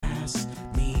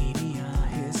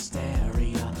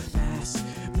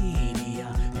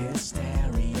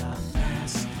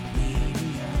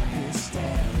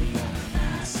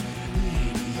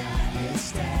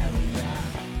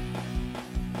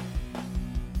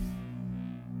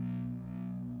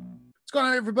What's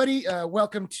going on, everybody?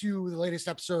 Welcome to the latest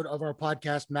episode of our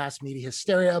podcast, Mass Media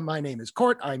Hysteria. My name is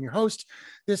Court. I'm your host.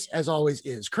 This, as always,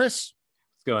 is Chris.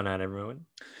 What's going on, everyone?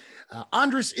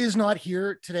 Andres is not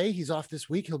here today. He's off this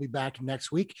week. He'll be back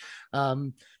next week.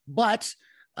 But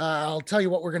I'll tell you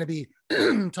what we're going to be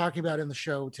talking about in the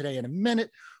show today in a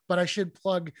minute. But I should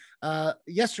plug,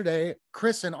 yesterday,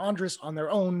 Chris and Andres on their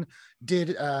own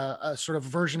did a sort of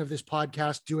version of this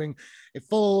podcast doing a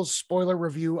full spoiler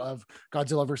review of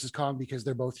Godzilla vs. Kong because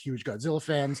they're both huge Godzilla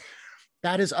fans.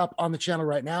 That is up on the channel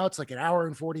right now. It's like an hour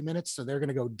and 40 minutes, so they're going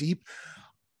to go deep.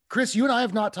 Chris, you and I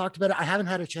have not talked about it. I haven't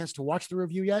had a chance to watch the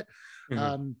review yet.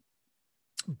 Mm-hmm.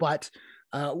 But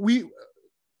we...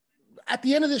 At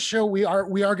the end of this show, we are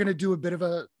going to do a bit of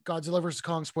a Godzilla vs.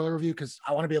 Kong spoiler review because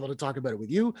I want to be able to talk about it with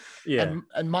you. Yeah.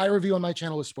 And my review on my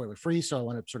channel is spoiler free, so I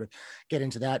want to sort of get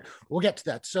into that. We'll get to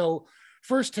that. So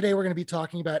first, today we're going to be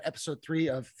talking about episode 3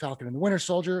 of Falcon and the Winter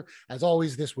Soldier. As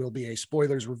always, this will be a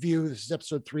spoilers review. This is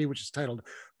episode 3, which is titled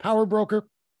Power Broker.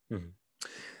 Mm-hmm.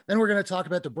 Then we're going to talk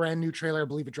about the brand new trailer. I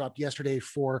believe it dropped yesterday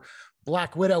for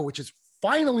Black Widow, which is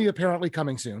finally apparently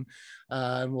coming soon.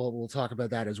 And we'll talk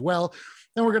about that as well.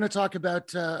 Then we're going to talk about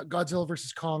Godzilla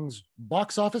vs. Kong's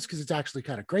box office because it's actually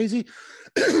kind of crazy.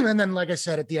 And then, like I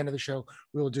said, at the end of the show,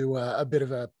 we'll do a bit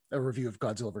of a review of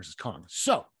Godzilla vs. Kong.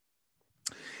 So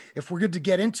if we're good to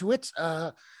get into it,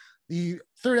 the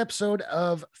third episode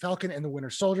of Falcon and the Winter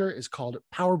Soldier is called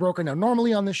Power Broker. Now,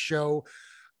 normally on this show,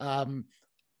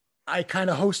 I kind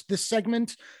of host this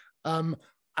segment.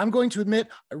 I'm going to admit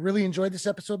I really enjoyed this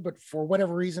episode, but for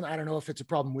whatever reason, I don't know if it's a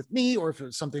problem with me or if it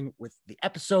was something with the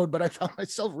episode, but I found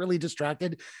myself really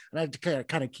distracted and I had to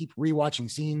kind of keep rewatching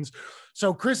scenes.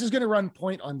 So Chris is going to run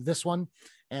point on this one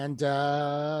and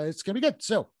it's going to be good.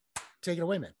 So take it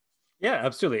away, man. Yeah,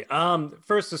 absolutely.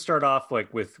 First to start off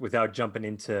without jumping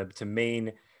into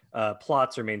main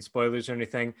plots or main spoilers or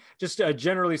anything, just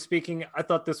generally speaking, I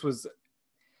thought this was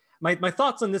My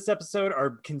thoughts on this episode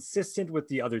are consistent with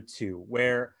the other two,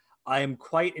 where I am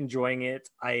quite enjoying it.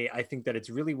 I think that it's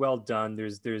really well done.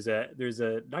 There's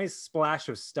a nice splash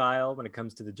of style when it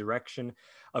comes to the direction.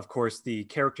 Of course, the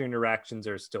character interactions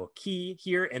are still key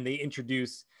here, and they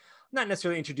not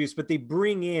necessarily introduce, but they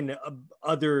bring in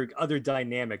other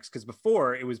dynamics. Because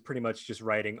before it was pretty much just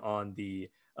writing on the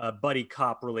buddy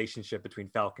cop relationship between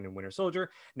Falcon and Winter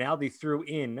Soldier. Now they threw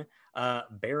in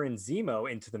Baron Zemo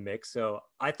into the mix, so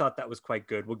I thought that was quite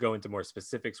good. We'll go into more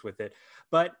specifics with it,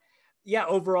 but yeah,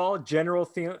 overall general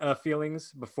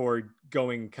feelings before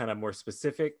going kind of more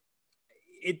specific.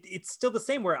 It's still the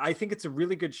same, where I think it's a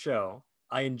really good show.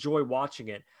 I enjoy watching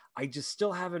it. I just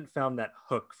still haven't found that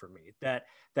hook for me,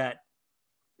 that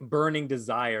burning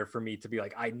desire for me to be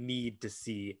like, I need to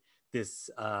see this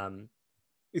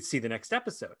see the next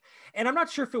episode. And I'm not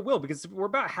sure if it will, because we're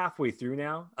about halfway through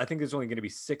now. I think there's only going to be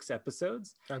 6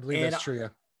 episodes. I believe that's true,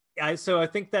 yeah. So I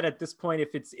think that at this point,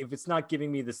 if it's not giving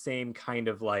me the same kind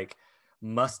of like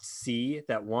must see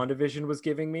that WandaVision was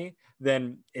giving me,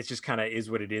 then it's just kind of is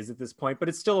what it is at this point. But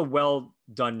it's still a well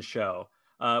done show.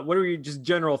 What are your just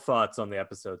general thoughts on the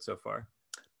episode so far?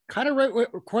 Kind of right.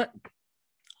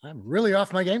 I'm really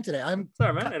off my game today.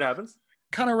 Sorry, man. It happens.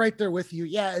 Kind of right there with you.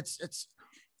 Yeah, it's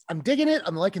I'm digging it.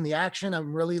 I'm liking the action.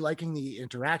 I'm really liking the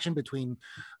interaction between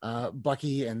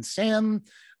Bucky and Sam.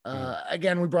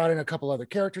 Again, we brought in a couple other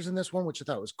characters in this one, which I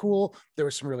thought was cool. There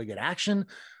was some really good action.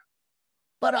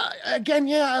 But again,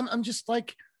 yeah, I'm just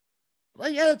like, well,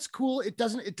 yeah, it's cool. It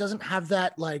doesn't have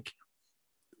that like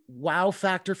wow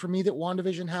factor for me that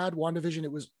WandaVision had. WandaVision,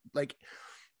 it was like,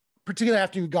 particularly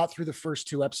after you got through the first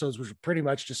 2 episodes, which were pretty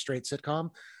much just straight sitcom.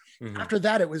 Mm-hmm. After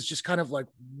that, it was just kind of like,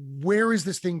 where is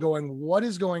this thing going? What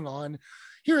is going on?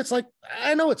 Here, it's like,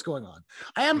 I know what's going on.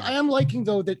 I am liking,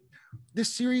 though, that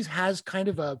this series has kind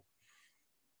of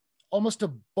almost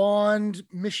a Bond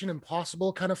Mission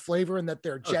Impossible kind of flavor, and that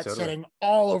they're jet setting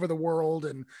all over the world.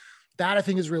 And that I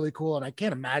think is really cool. And I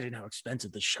can't imagine how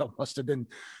expensive this show must have been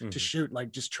to shoot,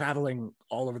 like just traveling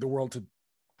all over the world to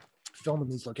film in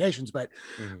these locations. But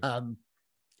I'm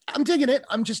digging it.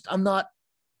 I'm not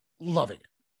loving it.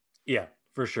 Yeah,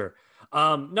 for sure.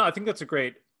 No, I think it's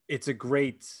a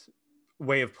great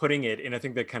way of putting it, and I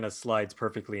think that kind of slides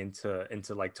perfectly into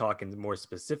like talking more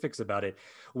specifics about it.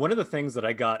 One of the things that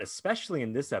I got, especially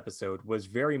in this episode, was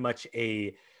very much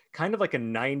a kind of like a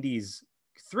 90s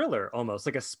thriller, almost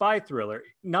like a spy thriller,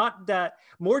 not that,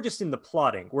 more just in the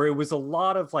plotting, where it was a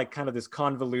lot of like kind of this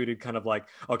convoluted kind of like,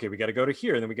 okay, we got to go to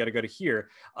here and then we got to go to here,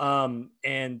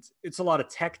 and it's a lot of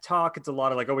tech talk. It's a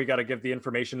lot of like, oh, we got to give the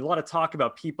information, a lot of talk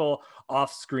about people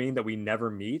off screen that we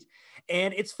never meet,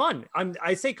 and it's fun.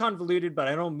 I say convoluted, but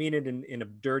I don't mean it in a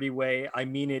dirty way. I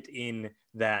mean it in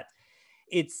that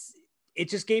it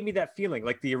just gave me that feeling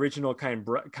like the original kind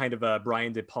of a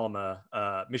Brian De Palma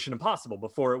Mission Impossible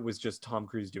before it was just Tom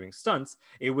Cruise doing stunts.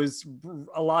 It was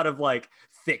a lot of like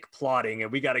thick plotting,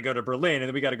 and we got to go to Berlin, and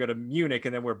then we got to go to Munich,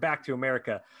 and then we're back to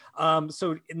America.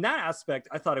 So in that aspect,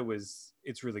 I thought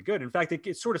it's really good. In fact,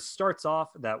 it sort of starts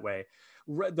off that way.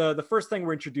 The first thing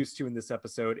we're introduced to in this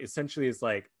episode essentially is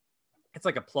like, it's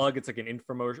like a plug. It's like an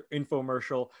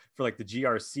infomercial for like the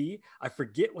GRC. I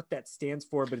forget what that stands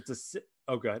for, but it's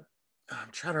oh, good. I'm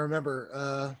trying to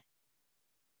remember.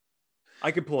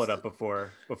 I could pull it up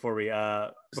before the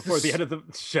end of the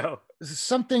show. This is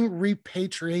something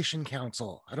Repatriation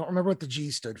Council. I don't remember what the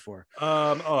G stood for.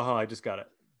 I just got it.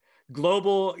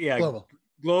 Global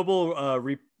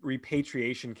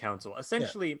Repatriation Council.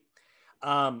 Essentially,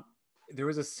 there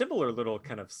was a similar little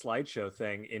kind of slideshow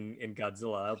thing in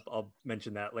Godzilla. I'll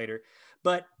mention that later.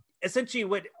 But essentially,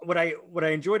 what I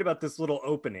enjoyed about this little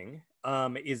opening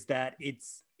is that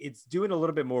it's doing a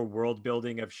little bit more world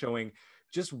building of showing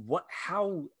just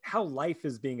how life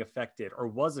is being affected or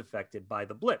was affected by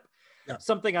the blip. Yeah.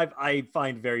 Something I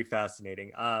find very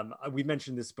fascinating. We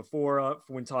mentioned this before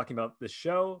when talking about the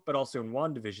show, but also in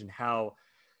WandaVision, how,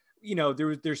 you know,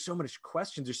 there's so much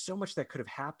questions. There's so much that could have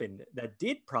happened, that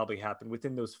did probably happen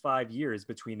within those 5 years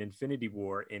between Infinity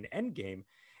War and Endgame.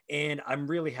 And I'm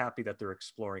really happy that they're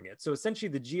exploring it. So essentially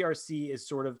the GRC is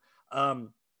sort of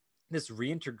this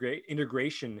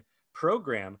reintegration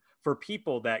program for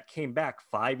people that came back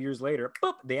 5 years later.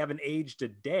 Boop, they haven't aged a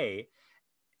day.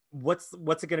 What's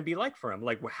it going to be like for them?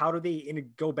 Like, how do they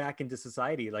go back into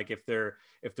society? Like, if their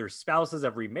spouses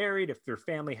have remarried, if their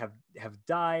family have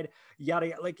died, yada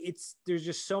yada. Like, there's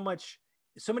just so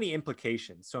many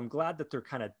implications. So I'm glad that they're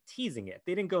kind of teasing it.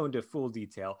 They didn't go into full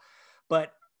detail,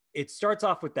 but it starts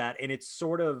off with that, and it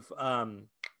sort of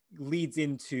leads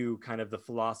into kind of the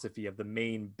philosophy of the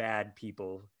main bad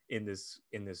people in this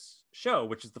show,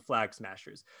 which is the Flag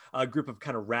Smashers, a group of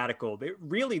kind of radical. This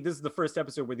is the first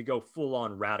episode where they go full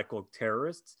on radical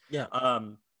terrorists. Yeah.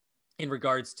 In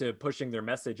regards to pushing their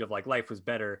message of like life was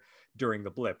better during the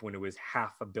blip when it was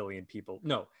 500 million people.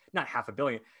 No, not 500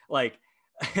 million. Like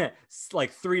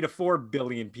like 3 to 4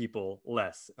 billion people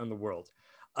less in the world.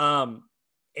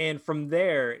 And from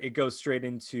there, it goes straight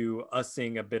into us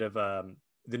seeing a bit of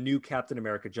the new Captain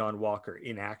America, John Walker,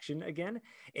 in action again.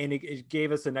 And it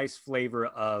gave us a nice flavor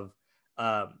of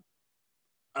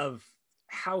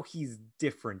how he's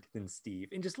different than Steve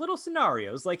in just little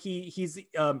scenarios. Like he's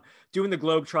doing the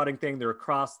globe-trotting thing. They're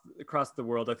across the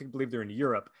world. I believe they're in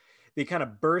Europe. They kind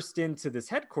of burst into this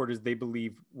headquarters they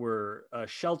believe were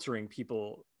sheltering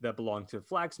people that belong to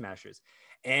Flag Smashers.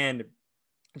 And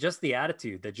just the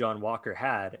attitude that John Walker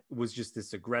had was just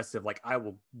this aggressive, like, I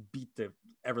will beat the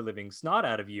ever living snot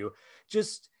out of you.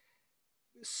 Just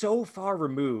so far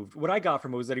removed. What I got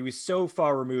from it was that he was so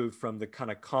far removed from the kind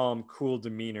of calm, cool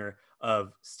demeanor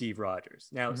of Steve Rogers.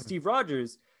 Now, Steve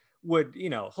Rogers would,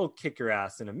 he'll kick your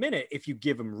ass in a minute if you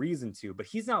give him reason to, but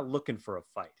he's not looking for a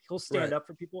fight. He'll stand up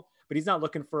for people, but he's not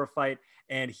looking for a fight,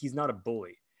 and he's not a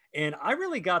bully. And I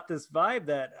really got this vibe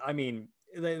that,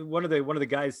 one of the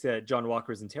guys that John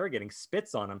Walker is interrogating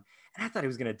spits on him, and I thought he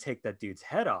was going to take that dude's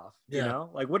head off. You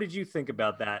know, like, what did you think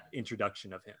about that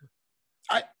introduction of him?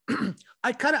 I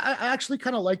actually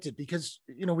kind of liked it because,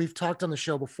 we've talked on the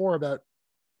show before about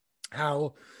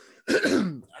how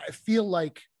I feel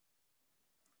like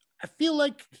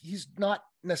he's not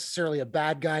necessarily a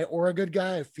bad guy or a good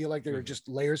guy. I feel like there are just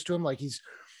layers to him. Like, he's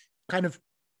kind of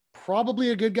probably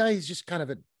a good guy. He's just kind of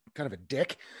a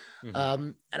dick.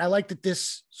 And I like that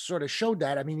this sort of showed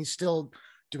that. I mean, he's still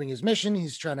doing his mission.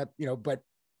 He's trying to, but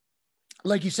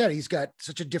like you said, he's got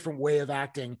such a different way of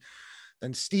acting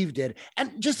than Steve did.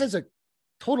 And just as a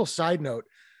total side note,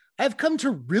 I've come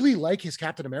to really like his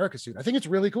Captain America suit. I think it's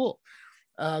really cool.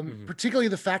 Particularly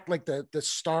the fact, like the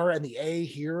star and the A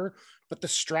here, but the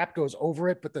strap goes over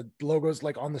it, but the logo's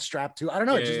like on the strap too. I don't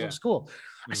know. It just looks cool.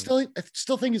 I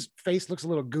still think his face looks a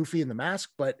little goofy in the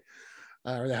mask, but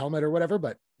or the helmet or whatever,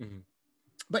 but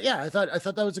yeah, I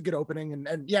thought that was a good opening.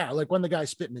 And yeah, like when the guy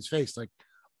spit in his face, like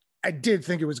I did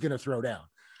think it was going to throw down.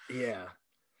 Yeah.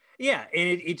 Yeah.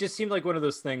 And it just seemed like one of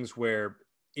those things where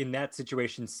in that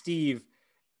situation, Steve,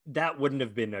 that wouldn't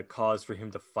have been a cause for him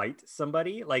to fight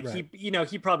somebody. Like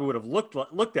he probably would have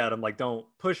looked at him like, don't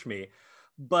push me.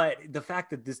 But the fact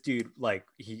that this dude, like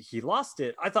he lost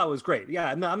it, I thought was great.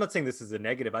 Yeah. I'm not saying this is a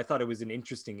negative. I thought it was an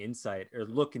interesting insight or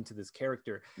look into this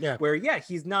character where,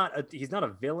 he's not a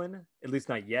villain, at least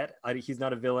not yet. He's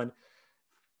not a villain.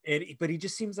 But he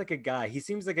just seems like a guy. He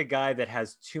seems like a guy that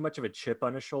has too much of a chip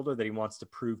on his shoulder that he wants to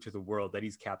prove to the world that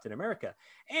he's Captain America.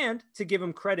 And to give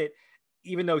him credit,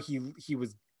 even though he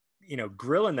was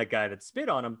grilling that guy that spit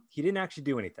on him, he didn't actually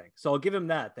do anything. So I'll give him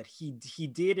that he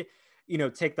did,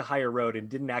 take the higher road and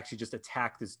didn't actually just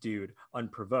attack this dude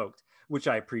unprovoked, which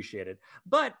I appreciated.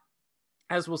 But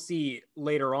as we'll see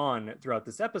later on throughout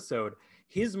this episode,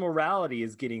 his morality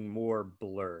is getting more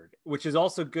blurred, which is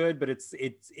also good, but it's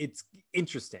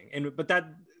interesting. But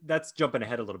that's jumping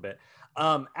ahead a little bit.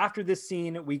 After this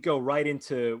scene, we go right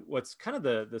into what's kind of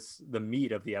the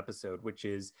meat of the episode, which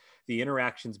is the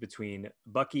interactions between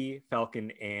Bucky,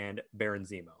 Falcon, and Baron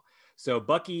Zemo. So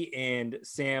Bucky and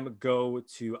Sam go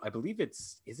to, I believe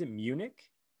is it Munich,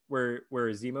 where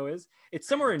Zemo is? It's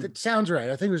somewhere in. It sounds right.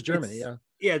 I think it was Germany.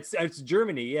 Yeah, it's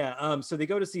Germany. Yeah. So they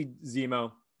go to see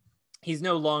Zemo. He's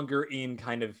no longer in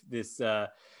kind of this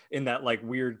in that like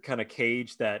weird kind of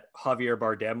cage that Javier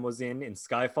Bardem was in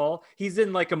Skyfall. He's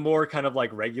in like a more kind of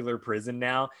like regular prison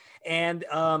now. And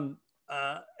this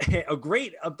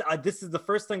is the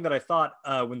first thing that I thought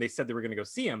when they said they were going to go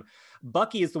see him.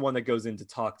 Bucky is the one that goes in to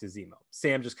talk to Zemo.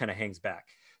 Sam just kind of hangs back.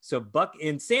 So Buck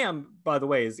and Sam, by the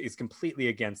way, is completely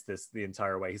against this the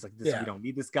entire way. He's like, we don't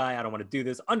need this guy. I don't want to do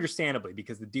this. Understandably,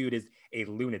 because the dude is a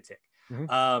lunatic.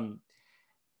 Mm-hmm.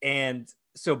 And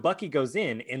so Bucky goes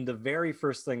in, and the very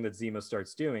first thing that Zemo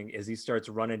starts doing is he starts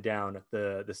running down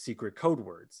the secret code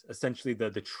words, essentially the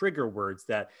trigger words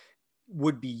that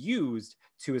would be used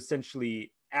to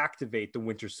essentially activate the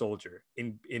Winter Soldier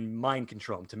in mind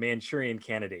control him, to Manchurian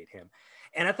candidate him.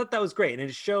 And I thought that was great. And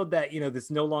it showed that,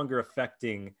 this no longer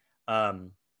affecting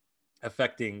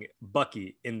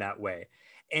Bucky in that way.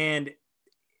 And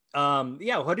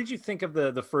what did you think of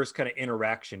the first kind of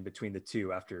interaction between the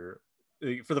two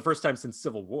for the first time since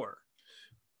Civil War?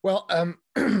 Well,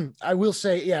 I will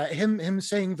say, him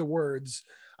saying the words,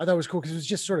 I thought it was cool because it was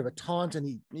just sort of a taunt,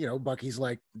 and Bucky's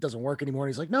like, it doesn't work anymore.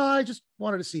 And he's like, no, I just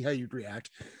wanted to see how you'd react.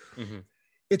 Mm-hmm.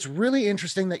 It's really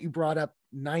interesting that you brought up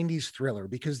 90s thriller,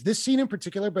 because this scene in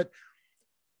particular, but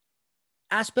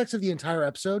aspects of the entire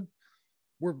episode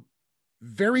were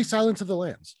very Silence of the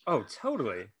Lambs. Oh,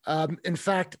 totally. In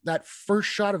fact, that first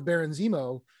shot of Baron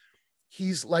Zemo,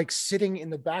 he's like sitting in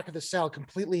the back of the cell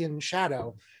completely in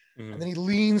shadow. Mm-hmm. And then he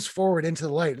leans forward into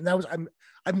the light. And that was,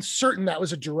 I'm certain that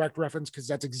was a direct reference, because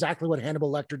that's exactly what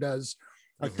Hannibal Lecter does.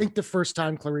 Mm-hmm. I think the first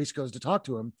time Clarice goes to talk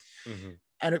to him. Mm-hmm.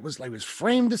 And it was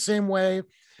framed the same way.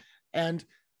 And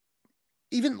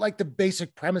even like the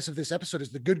basic premise of this episode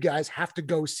is the good guys have to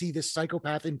go see this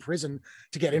psychopath in prison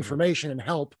to get information and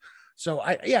help. So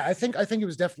I think it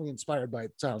was definitely inspired by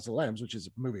Silence of the Lambs, which is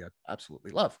a movie I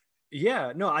absolutely love.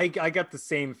 Yeah, no, I got the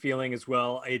same feeling as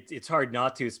well. It's hard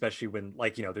not to, especially when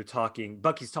they're talking,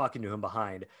 Bucky's talking to him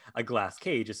behind a glass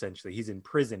cage, essentially. He's in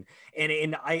prison.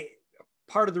 And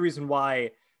part of the reason why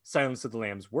Silence of the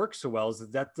Lambs works so well is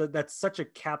that's such a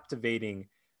captivating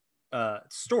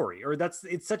story, or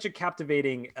it's such a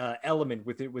captivating element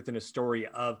within a story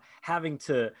of having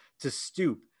to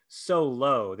stoop so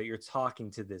low that you're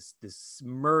talking to this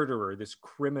murderer, this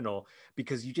criminal,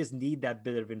 because you just need that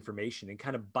bit of information, and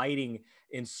kind of biting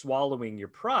and swallowing your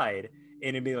pride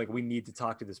and being like, we need to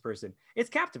talk to this person. It's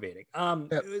captivating.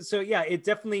 So yeah, it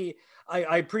definitely,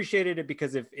 I appreciated it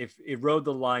because if it rode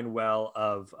the line well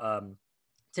of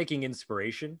taking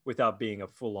inspiration without being a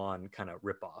full-on kind of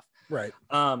ripoff. Right.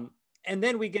 And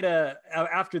then we get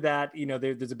after that,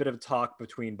 there's a bit of a talk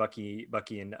between Bucky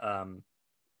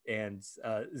and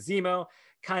Zemo,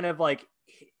 kind of like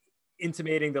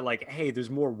intimating that like, hey, there's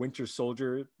more Winter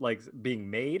Soldier like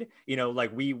being made.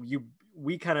 Like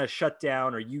we kind of shut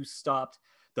down, or you stopped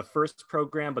the first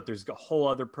program, but there's a whole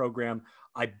other program.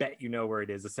 I bet you know where it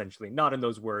is, essentially. Not in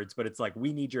those words, but it's like,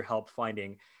 we need your help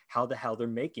finding how the hell they're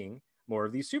making more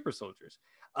of these super soldiers.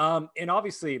 And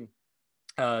obviously,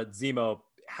 Zemo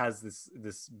has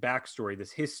this backstory,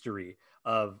 this history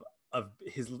of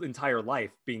his entire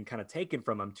life being kind of taken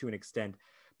from him to an extent,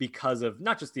 because of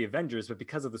not just the Avengers, but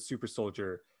because of the super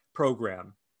soldier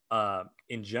program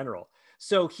in general.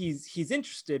 So he's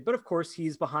interested, but of course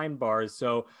he's behind bars.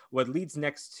 So what leads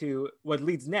next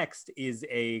is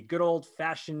a good old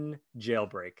fashioned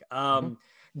jailbreak.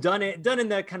 Done in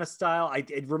that kind of style.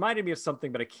 It reminded me of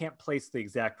something, but I can't place the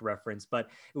exact reference, but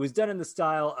it was done in the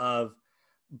style of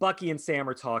Bucky and Sam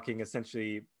are talking.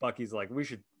 Essentially, Bucky's like, we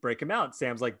should break him out.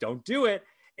 Sam's like, don't do it.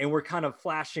 And we're kind of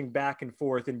flashing back and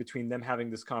forth in between them having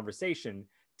this conversation,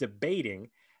 debating,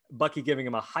 Bucky giving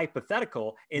him a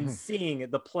hypothetical and seeing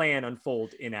the plan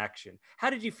unfold in action. How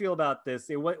did you feel about this?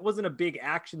 It wasn't a big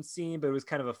action scene, but it was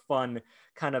kind of a fun,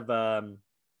 kind of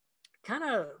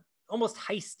almost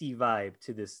heisty vibe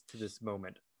to this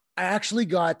moment. I actually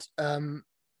got, and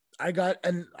I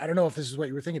don't know if this is what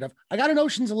you were thinking of, I got an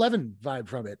Ocean's 11 vibe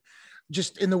from it,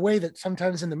 just in the way that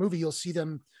sometimes in the movie you'll see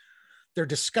them they're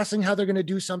discussing how they're going to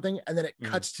do something, and then it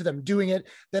cuts to them doing it.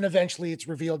 Then eventually it's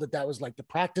revealed that that was like the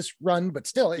practice run, but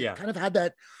still it kind of had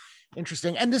that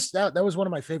interesting. And that was one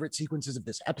of my favorite sequences of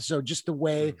this episode, just the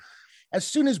way as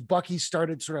soon as Bucky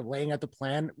started sort of laying out the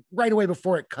plan right away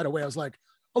before it cut away, I was like,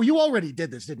 oh, you already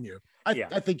did this, didn't you?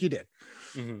 I think you did.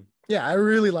 Yeah, I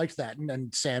really liked that. And then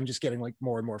Sam just getting like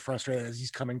more and more frustrated as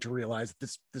he's coming to realize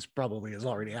that this probably has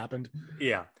already happened.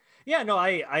 Yeah, no,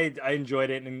 I enjoyed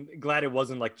it, and glad it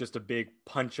wasn't like just a big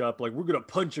punch up, like we're gonna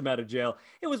punch him out of jail.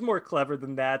 It was more clever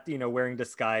than that, you know, wearing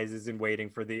disguises and waiting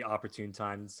for the opportune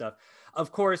time and stuff.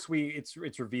 Of course,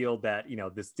 it's revealed that, you know,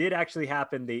 this did actually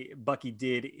happen. Bucky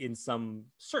did in some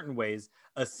certain ways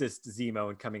assist Zemo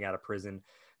in coming out of prison.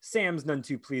 Sam's none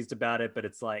too pleased about it, but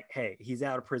it's like, hey, he's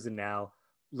out of prison now.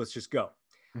 Let's just go.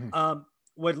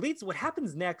 What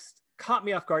happens next caught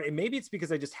me off guard, and maybe it's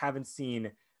because I just haven't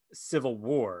seen Civil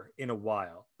War in a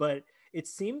while, but it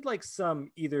seemed like some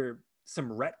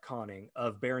retconning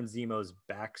of Baron Zemo's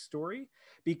backstory,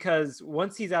 because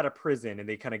once he's out of prison and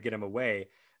they kind of get him away,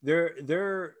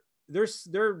 they're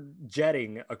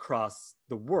jetting across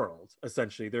the world.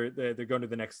 Essentially, they're going to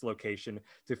the next location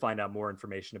to find out more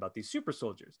information about these super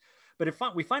soldiers. But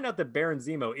we find out that Baron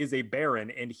Zemo is a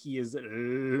baron, and he is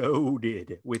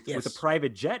loaded with a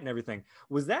private jet and everything.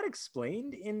 Was that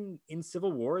explained in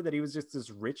Civil War, that he was just this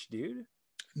rich dude?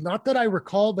 Not that I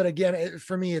recall, but again,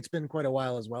 for me, it's been quite a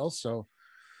while as well. So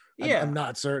I'm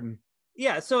not certain.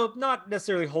 Yeah, so not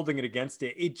necessarily holding it against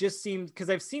it. It just seemed, because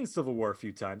I've seen Civil War a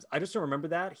few times, I just don't remember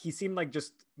that. He seemed like,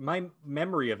 just my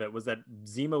memory of it was that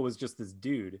Zemo was just this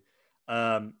dude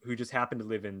who just happened to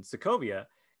live in Sokovia.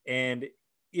 And,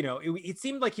 you know, it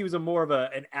seemed like he was more of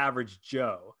an average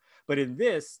Joe. But in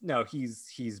this, no,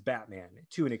 he's Batman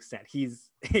to an extent.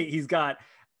 He's got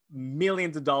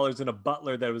millions of dollars and a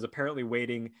butler that was apparently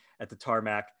waiting at the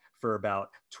tarmac for about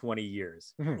 20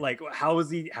 years. Like, how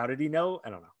did he know? I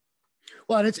don't know.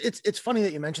 Well, and it's funny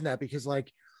that you mentioned that, because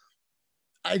like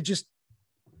I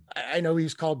know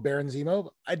he's called Baron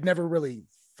Zemo. I'd never really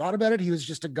thought about it. He was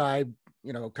just a guy,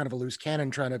 you know, kind of a loose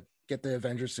cannon trying to get the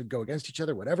Avengers to go against each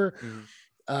other, whatever.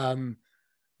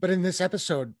 But in this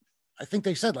episode, I think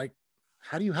they said, like,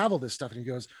 how do you have all this stuff? And he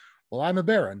goes, well, I'm a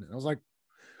baron. And I was like,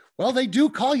 well, they do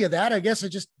call you that. I guess I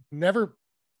just never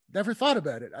thought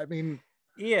about it. I mean,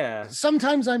 yeah,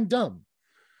 sometimes I'm dumb.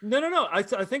 No. I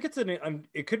think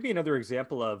it could be another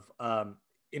example of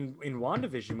in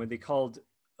WandaVision, when they called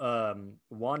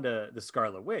Wanda the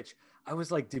Scarlet Witch. I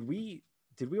was like, did we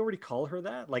already call her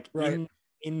that? Like, right,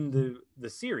 in the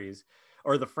series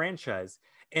or the franchise?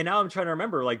 And now I'm trying to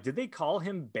remember, like, did they call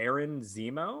him Baron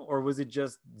Zemo, or was it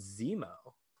just Zemo?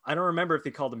 I don't remember if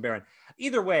they called him Baron.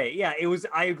 Either way, yeah, it was.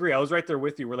 I agree. I was right there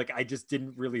with you. Where like, I just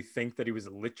didn't really think that he was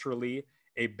literally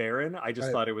a baron. I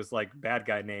just thought it was like bad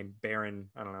guy name Baron.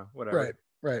 I don't know, whatever.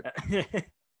 Right.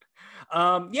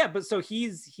 Yeah, but so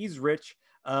he's rich.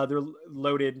 They're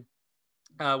loaded,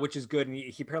 which is good. And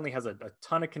he apparently has a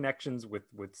ton of connections with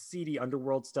seedy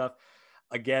underworld stuff.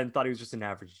 Again, thought he was just an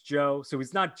average Joe. So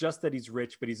it's not just that he's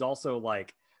rich, but he's also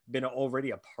like been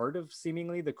already a part of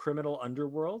seemingly the criminal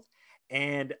underworld.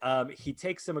 And he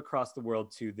takes him across the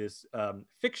world to this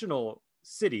fictional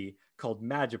city called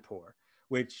Madripoor,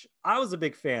 which I was a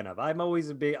big fan of. I always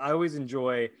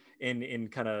enjoy in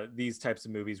kind of these types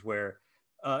of movies where,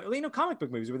 comic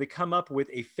book movies where they come up with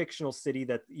a fictional city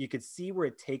that you could see where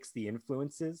it takes the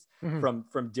influences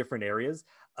from different areas.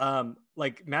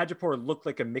 Like Madripoor looked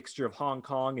like a mixture of Hong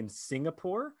Kong and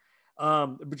Singapore,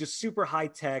 but just super high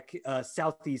tech,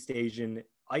 Southeast Asian.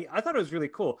 I thought it was really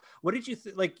cool. What did you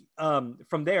like?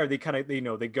 From there, they kind of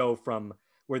they go from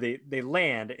where they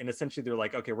land, and essentially they're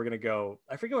like, okay, we're gonna go.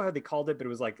 I forget how they called it, but it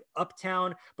was like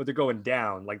uptown, but they're going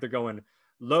down, like they're going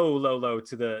low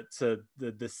to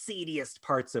the seediest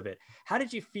parts of it. How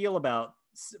did you feel about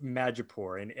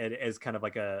Madripoor and as kind of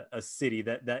like a city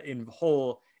that in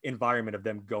whole environment of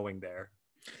them going there?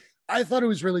 I thought it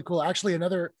was really cool. Actually,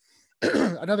 another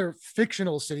another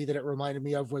fictional city that it reminded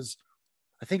me of was,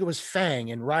 I think it was Fang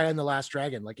in Raya and the Last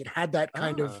Dragon. Like, it had that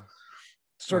kind of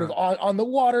sort of on the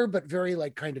water, but very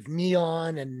like kind of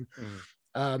neon. And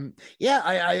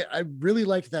I really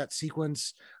liked that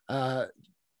sequence.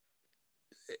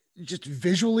 Just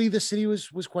visually, the city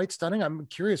was quite stunning. I'm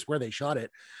curious where they shot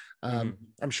it.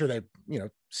 I'm sure they,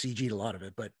 CG'd a lot of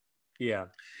it, but yeah.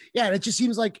 And it just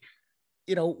seems like,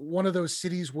 one of those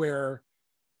cities where,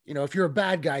 if you're a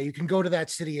bad guy, you can go to that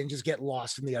city and just get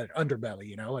lost in the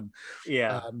underbelly, and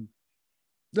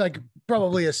like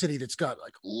probably a city that's got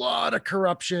like a lot of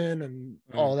corruption and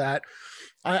all that.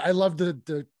 I love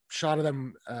the shot of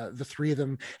them, the three of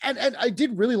them. And I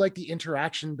did really like the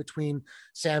interaction between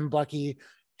Sam, Bucky,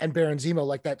 and Baron Zemo,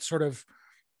 like that sort of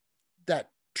that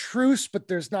truce, but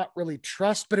there's not really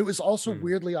trust. But it was also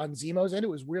weirdly on Zemo's end. It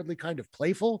was weirdly kind of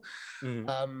playful.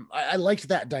 I liked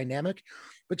that dynamic,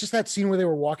 but just that scene where they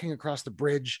were walking across the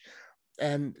bridge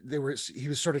and he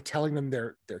was sort of telling them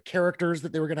their characters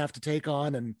that they were going to have to take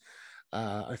on. And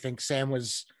I think Sam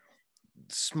was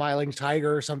Smiling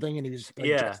Tiger or something, and he was like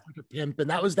dressed like a pimp, and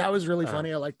that was really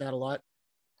funny. I like that a lot.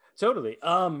 Totally.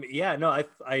 Yeah, no,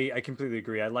 I completely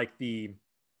agree. I like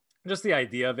just the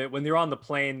idea of it when they're on the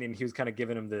plane and he was kind of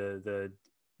giving him the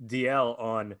DL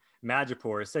on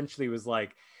Madripoor. Essentially was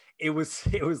like it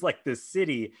was like this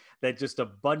city that just a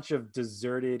bunch of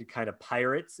deserted kind of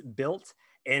pirates built,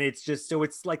 and it's just so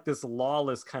it's like this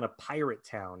lawless kind of pirate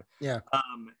town,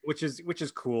 which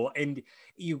is cool. And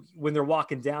when they're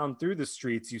walking down through the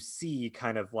streets, you see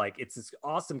kind of like it's this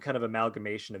awesome kind of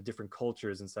amalgamation of different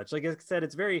cultures and such. Like I said,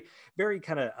 it's very very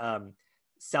kind of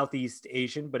Southeast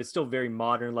Asian, but it's still very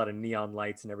modern, a lot of neon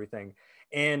lights and everything.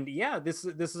 And yeah, this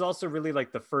is also really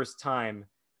like the first time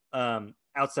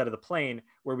outside of the plane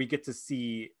where we get to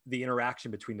see the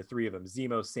interaction between the three of them,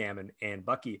 Zemo, Sam, and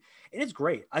Bucky. And it's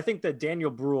great. I think that Daniel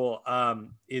Bruhl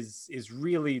is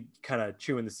really kind of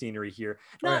chewing the scenery here.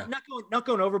 Not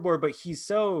going overboard, but he's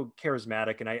so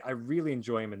charismatic, and I really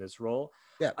enjoy him in this role.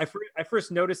 Yeah. I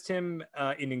first noticed him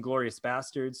in Inglourious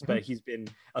Bastards, but he's been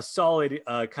a solid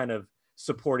kind of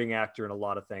supporting actor in a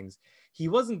lot of things. He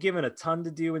wasn't given a ton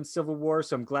to do in Civil War,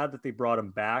 so I'm glad that they brought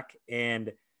him back,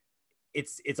 and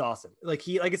it's awesome. Like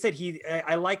I said,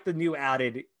 I like the new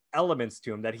added elements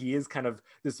to him, that he is kind of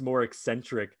this more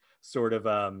eccentric sort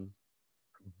of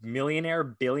millionaire,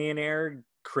 billionaire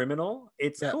criminal.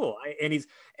 It's cool. And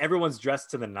everyone's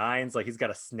dressed to the nines. Like he's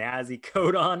got a snazzy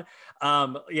coat on.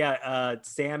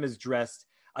 Sam is dressed,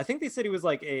 I think they said he was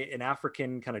like an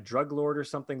African kind of drug lord or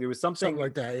something. There was something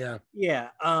like that. Yeah. Yeah.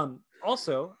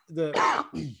 Also,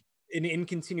 in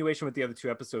continuation with the other two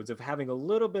episodes of having a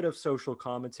little bit of social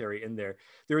commentary in there,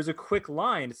 there was a quick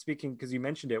line, speaking because you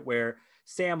mentioned it, where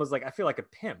Sam was like, I feel like a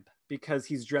pimp because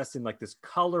he's dressed in like this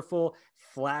colorful,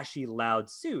 flashy, loud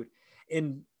suit.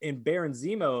 And Baron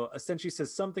Zemo essentially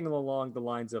says something along the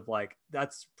lines of like,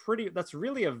 that's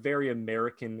really a very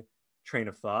American train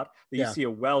of thought, that you see a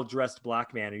well-dressed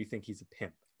black man and you think he's a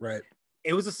pimp. Right.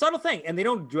 It was a subtle thing, and they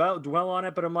don't dwell on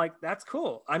it, but I'm like, that's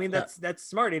cool. I mean, that's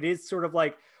smart. It is sort of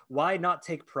like, why not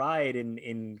take pride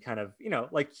in kind of,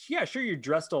 like, yeah, sure, you're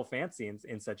dressed all fancy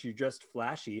and such, you're dressed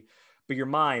flashy, but your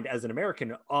mind as an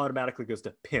American automatically goes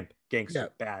to pimp, gangster,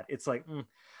 bad. It's like,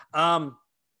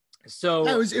 so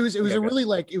it was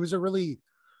a really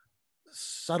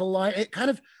subtle line. It kind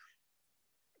of,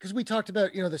 because we talked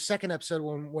about, the second episode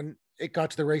when it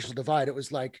got to the racial divide, it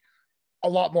was like a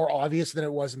lot more obvious than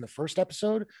it was in the first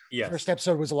episode. Yes. The first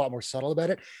episode was a lot more subtle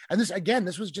about it. And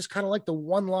this was just kind of like the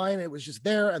one line. It was just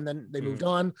there, and then they moved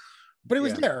on, but it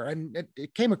was there, and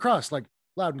it came across like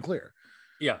loud and clear.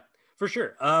 Yeah, for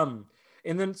sure. And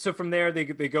then so from there they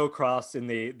go across and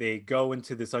they go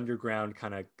into this underground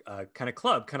kind of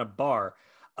club, kind of bar.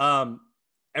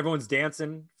 Everyone's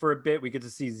dancing for a bit. We get to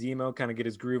see Zemo kind of get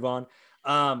his groove on.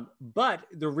 But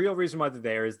the real reason why they're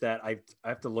there is that I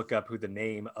have to look up who the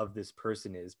name of this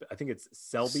person is, but I think it's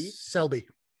Selby.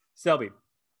 Selby.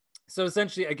 So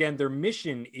essentially, again, their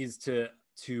mission is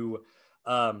to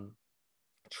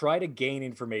try to gain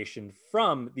information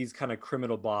from these kind of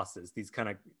criminal bosses, these kind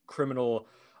of criminal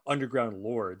underground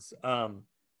lords, of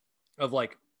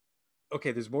like,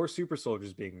 okay, there's more super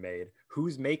soldiers being made.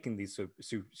 Who's making these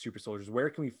super soldiers? Where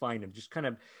can we find them? Just kind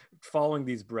of following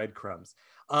these breadcrumbs.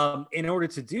 In order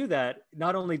to do that,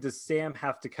 not only does Sam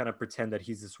have to kind of pretend that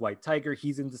he's this white tiger,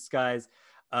 he's in disguise,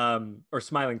 or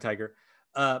smiling tiger,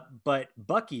 but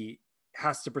Bucky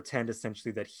has to pretend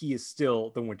essentially that he is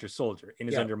still the Winter Soldier and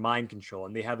is under mind control.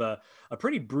 And they have a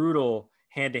pretty brutal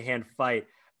hand-to-hand fight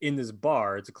in this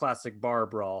bar. It's a classic bar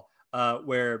brawl,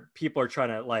 where people are trying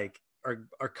to like,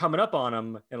 are coming up on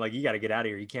him and like, you got to get out of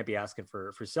here. You can't be asking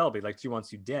for Selby. Like, she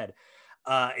wants you dead.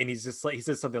 And he's just like, he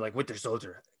says something like, Winter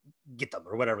Soldier, get them,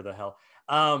 or whatever the hell.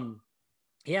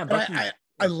 Yeah. Bucky,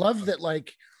 I love that.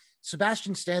 Like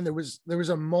Sebastian Stan, there was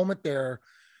a moment there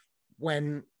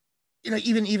when,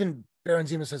 even Baron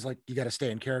Zemo says like, you got to stay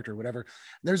in character, whatever.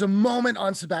 There's a moment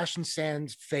on Sebastian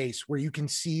Stan's face where you can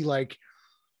see like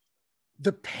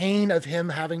the pain of him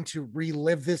having to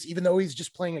relive this, even though he's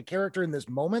just playing a character in this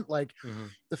moment. Like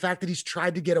the fact that he's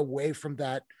tried to get away from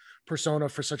that persona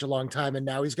for such a long time, and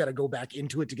now he's got to go back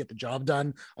into it to get the job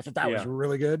done. I thought that was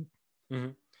really good.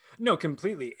 No,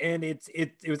 completely. And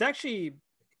it was actually,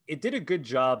 it did a good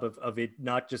job of it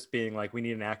not just being like, we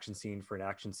need an action scene for an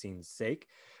action scene's sake,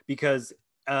 because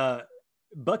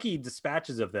Bucky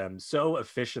dispatches of them so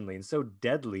efficiently and so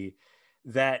deadly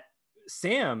that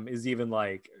Sam is even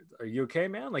like, "Are you okay,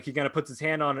 man?" Like he kind of puts his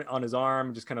hand on his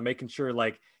arm, just kind of making sure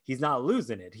like he's not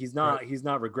losing it. Right. He's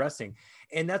not regressing.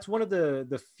 And that's one of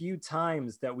the few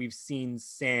times that we've seen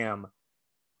Sam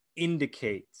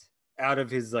indicate out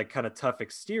of his like kind of tough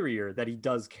exterior that he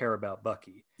does care about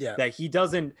Bucky. Yeah. That he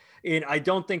doesn't, and I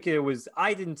don't think it was,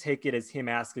 I didn't take it as him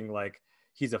asking like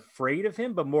he's afraid of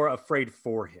him, but more afraid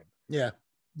for him. Yeah.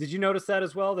 Did you notice that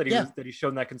as well? That he Yeah. was, that he's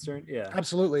shown that concern? Yeah.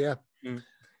 Absolutely. Yeah. Mm.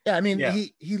 Yeah. I mean, Yeah.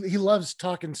 he loves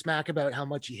talking smack about how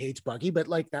much he hates Bucky, but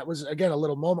like that was again a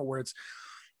little moment where it's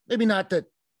maybe not that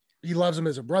he loves him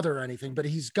as a brother or anything, but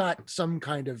he's got some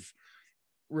kind of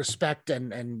respect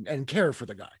and care for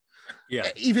the guy. Yeah.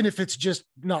 Even if it's just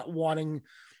not wanting,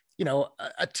 you know,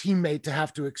 a teammate to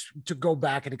have to go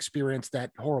back and experience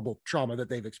that horrible trauma that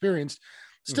they've experienced.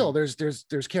 Still, there's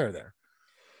care there.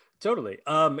 Totally.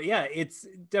 Yeah, it's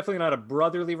definitely not a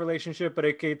brotherly relationship, but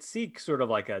it could seek sort of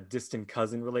like a distant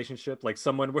cousin relationship, like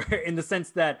someone where, in the sense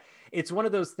that it's one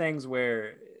of those things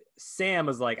where Sam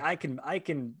is like, I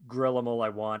can grill him all I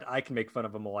want, I can make fun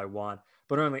of him all I want,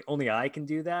 but only I can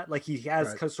do that. Like he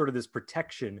has Right. sort of this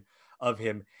protection of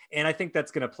him, and I think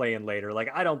that's going to play in later.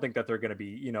 Like I don't think that they're going to be,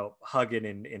 you know, hugging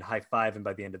and high fiving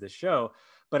by the end of the show,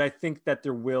 but I think that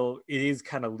it is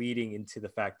kind of leading into the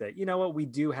fact that, you know what, we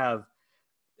do have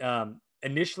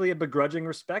initially a begrudging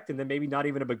respect, and then maybe not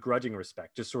even a begrudging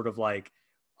respect, just sort of like,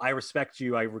 I respect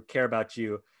you, I care about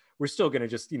you, we're still going to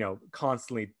just, you know,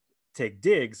 constantly take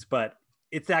digs, but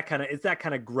it's that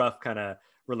kind of gruff kind of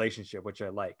relationship, which I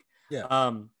like.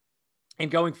 Yeah. And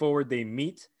going forward, they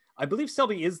meet. I believe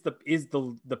Selby is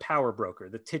the power broker,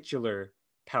 the titular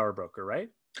power broker, right?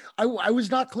 I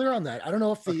was not clear on that. I don't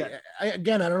know if I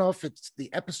don't know if it's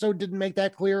the episode didn't make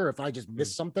that clear or if I just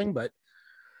missed something, but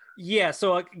yeah.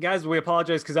 So guys, we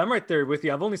apologize because I'm right there with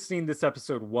you. I've only seen this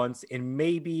episode once, and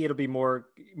maybe it'll be more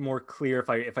clear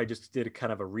if I just did a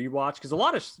kind of a rewatch, because a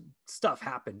lot of stuff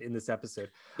happened in this episode.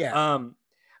 yeah.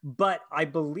 But I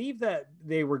believe that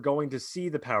they were going to see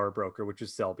the power broker, which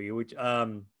is Selby, which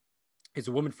is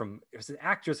a woman from, it was an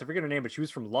actress, I forget her name, but she was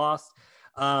from Lost.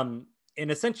 And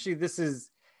essentially this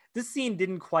scene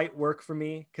didn't quite work for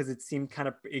me because it seemed kind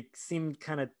of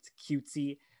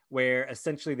cutesy, where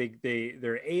essentially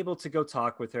they're able to go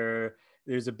talk with her.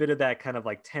 There's a bit of that kind of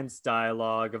like tense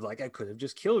dialogue of like, I could have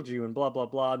just killed you and blah, blah,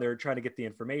 blah. They're trying to get the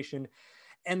information.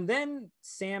 And then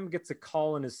Sam gets a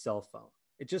call on his cell phone.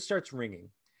 It just starts ringing.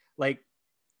 Like,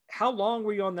 how long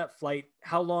were you on that flight?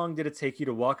 How long did it take you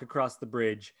to walk across the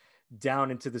bridge,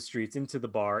 down into the streets, into the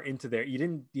bar, into there? You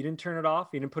didn't turn it off.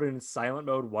 You didn't put it in silent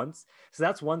mode once. So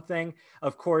that's one thing.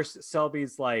 Of course,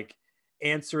 Selby's like,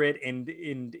 answer it, and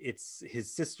it's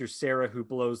his sister Sarah who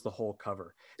blows the whole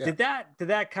cover. Yeah. Did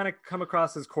that kind of come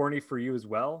across as corny for you as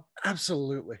well?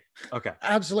 Absolutely. Okay.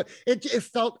 Absolutely. It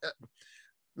felt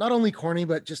not only corny,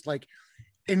 but just like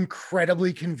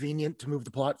incredibly convenient to move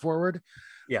the plot forward.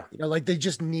 Yeah. You know, like they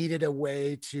just needed a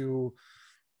way to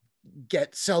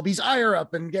get Selby's ire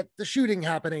up and get the shooting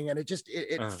happening. And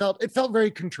it felt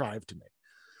very contrived to me.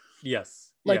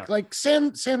 Yes. Like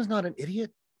Sam's not an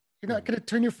idiot. You're not going to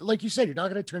turn your, like you said, you're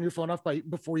not going to turn your phone off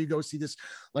before you go see this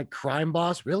like crime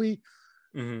boss. Really?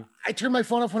 Mm-hmm. I turn my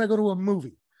phone off when I go to a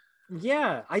movie.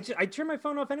 Yeah, I turn my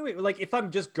phone off anyway. Like if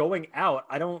I'm just going out,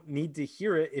 I don't need to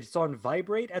hear it. It's on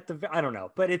vibrate at I don't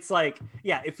know, but it's like,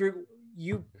 yeah, if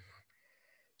you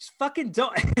just fucking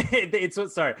don't.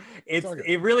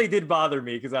 It really did bother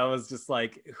me because I was just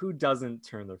like, who doesn't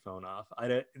turn their phone off?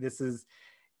 This is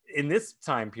in this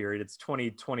time period, it's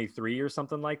 2023 or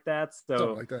something like that. So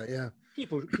something like that, yeah.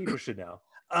 People should know.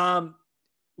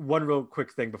 One real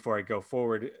quick thing before I go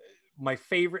forward. My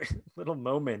favorite little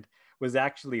moment was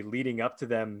actually leading up to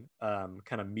them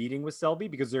kind of meeting with Selby,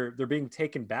 because they're being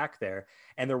taken back there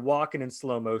and they're walking in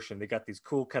slow motion. They got these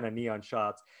cool kind of neon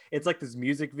shots. It's like this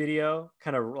music video,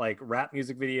 kind of like rap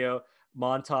music video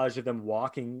montage of them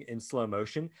walking in slow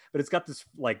motion, but it's got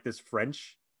this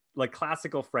French, like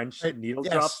classical French needle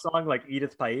drop song, like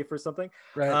Edith Piaf or something.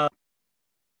 Right.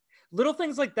 Little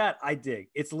things like that I dig.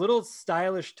 It's little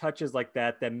stylish touches like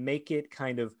that make it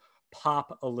kind of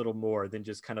pop a little more than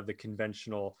just kind of the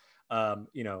conventional, OG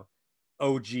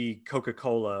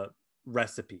Coca-Cola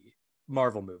recipe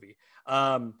Marvel movie.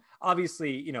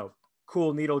 Obviously,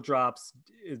 cool needle drops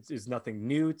is nothing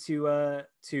new to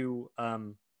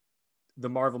the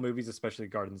Marvel movies, especially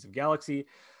Guardians of the Galaxy.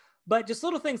 But just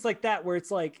little things like that where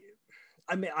it's like,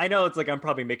 I mean, I know it's like I'm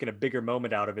probably making a bigger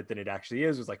moment out of it than it actually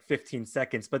is. It was like 15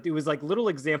 seconds, but it was like little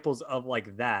examples of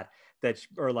like that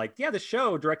are like, yeah, the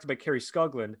show directed by Kerry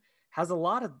Skoglund has a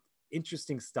lot of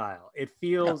interesting style. It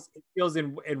feels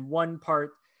in one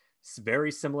part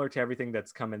very similar to everything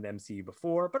that's come in the MCU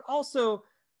before, but also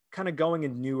kind of going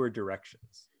in newer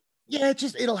directions. Yeah,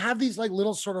 it'll have these like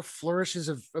little sort of flourishes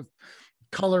of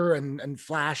color and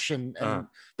flash and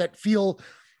that feel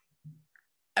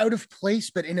out of place,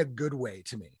 but in a good way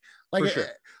to me. Like, For sure.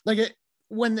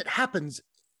 When it happens,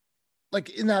 like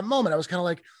in that moment, I was kind of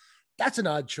like, that's an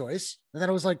odd choice. And then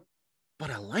I was like, but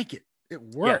I like it. It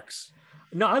works. Yeah.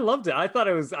 No, I loved it. I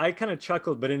kind of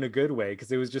chuckled, but in a good way,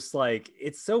 because it was just like,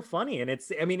 it's so funny. And it's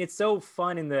so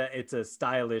fun it's a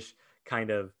stylish kind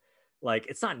of, like,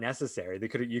 it's not necessary. You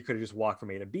could have just walked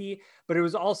from A to B, but it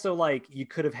was also like, you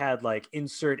could have had like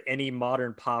insert any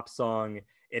modern pop song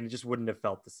and it just wouldn't have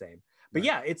felt the same. But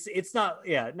Right. yeah, it's not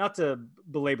to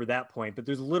belabor that point, but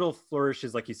there's little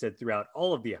flourishes, like you said, throughout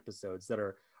all of the episodes that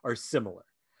are similar.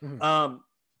 Mhm.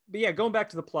 But yeah, going back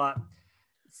to the plot,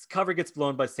 cover gets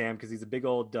blown by Sam because he's a big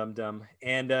old dum dum,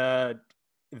 and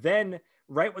then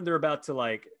right when they're about to,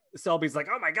 like, Selby's like,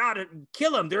 "Oh my god,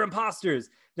 kill them! They're imposters."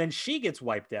 Then she gets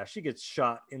wiped out. She gets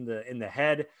shot in the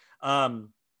head.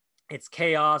 It's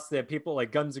chaos. The people,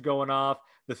 like, guns are going off.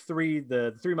 The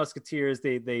three musketeers,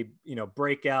 they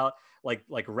break out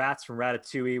like rats from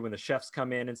Ratatouille when the chefs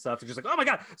come in and stuff. They're just like, "Oh my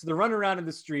god!" So they're running around in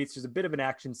the streets. There's a bit of an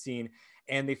action scene,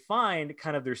 and they find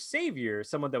kind of their savior,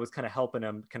 someone that was kind of helping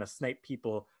them kind of snipe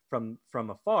people from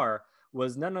afar,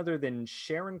 was none other than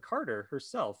Sharon Carter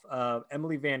herself,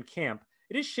 Emily Van Camp.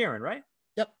 It is Sharon, right?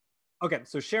 Yep. Okay,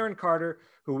 so Sharon Carter,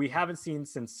 who we haven't seen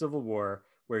since Civil War,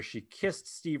 where she kissed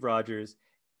Steve Rogers,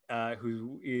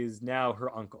 who is now her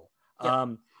uncle.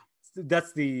 Yep.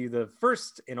 That's the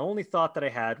first and only thought that I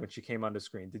had when she came onto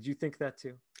screen. Did you think that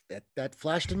too? That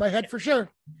flashed in my head for sure.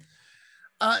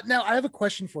 Now I have a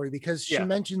question for you, because she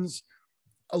mentions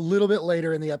a little bit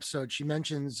later in the episode, she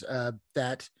mentions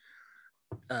that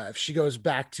if she goes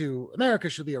back to America,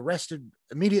 she'll be arrested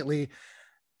immediately.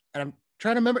 And I'm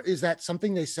trying to remember, is that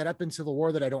something they set up in Civil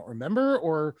War that I don't remember?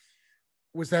 Or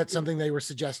was that something they were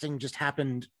suggesting just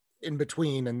happened in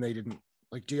between and they didn't,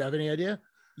 like, do you have any idea?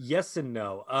 Yes and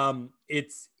no.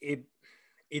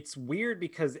 It's weird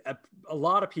because a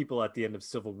lot of people at the end of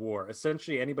Civil War,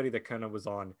 essentially anybody that kind of was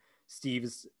on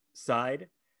Steve's side,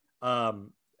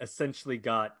 essentially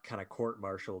got kind of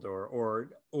court-martialed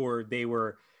or they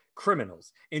were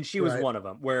criminals, and she was one of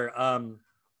them. Where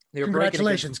they were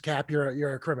congratulations, Cap,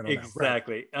 you're a criminal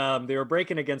exactly now. Right. They were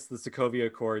breaking against the Sokovia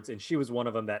Accords, and she was one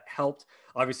of them that helped.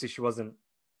 Obviously she wasn't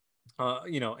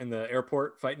in the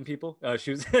airport fighting people.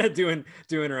 She was doing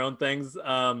her own things,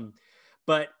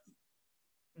 but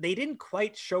they didn't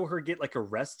quite show her get, like,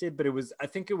 arrested. But I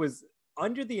think it was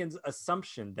under the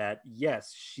assumption that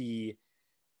yes, she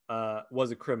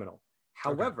was a criminal.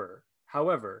 However,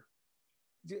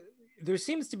 there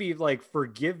seems to be, like,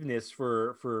 forgiveness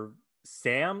for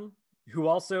Sam, who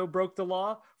also broke the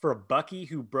law, for Bucky,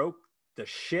 who broke the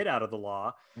shit out of the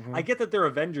law. Mm-hmm. I get that they're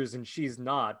Avengers and she's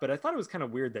not, but I thought it was kind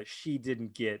of weird that she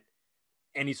didn't get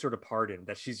any sort of pardon,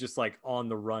 that she's just, like, on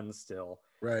the run still,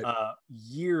 right?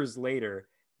 Years later.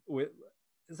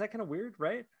 Is that kind of weird,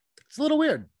 right? It's a little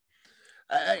weird.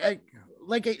 I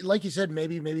like you said,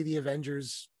 maybe the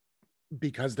Avengers,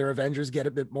 because they're Avengers, get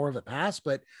a bit more of a pass,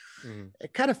 but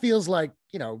it kind of feels like,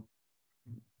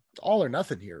 all or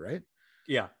nothing here, right?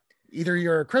 Yeah. Either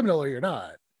you're a criminal or you're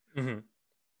not. Mm-hmm.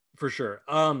 For sure.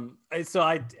 So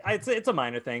it's a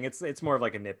minor thing. It's more of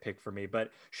like a nitpick for me,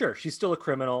 but sure, she's still a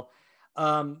criminal.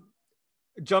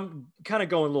 Jump kind of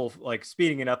going a little, like,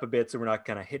 speeding it up a bit, so we're not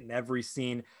kind of hitting every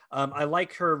scene. I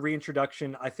like her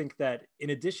reintroduction. I think that in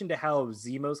addition to how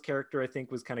Zemo's character, I think,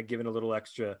 was kind of given a little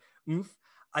extra oomph,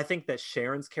 I think that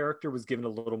Sharon's character was given a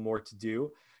little more to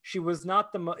do. She was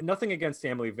not nothing against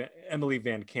Emily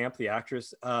Van Camp, the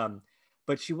actress,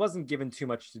 but she wasn't given too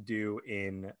much to do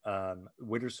in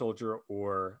Winter Soldier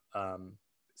or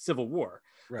Civil War.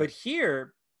 Right. But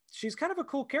here, she's kind of a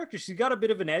cool character. She's got a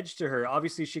bit of an edge to her.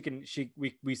 Obviously,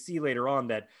 we see later on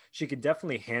that she can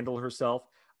definitely handle herself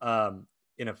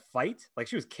in a fight. Like,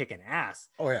 she was kicking ass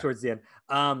towards the end.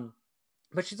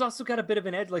 But she's also got a bit of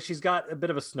an edge. Like, she's got a bit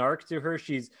of a snark to her.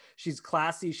 She's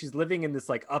classy. She's living in this,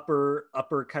 like, upper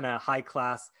kind of high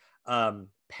class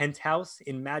penthouse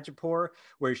in Madripoor,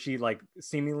 where she, like,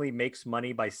 seemingly makes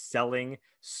money by selling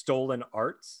stolen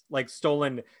arts, like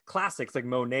stolen classics like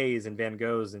Monet's and Van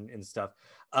Gogh's and stuff.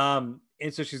 And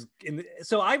so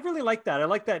so I really like that. I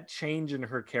like that change in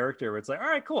her character where it's like, all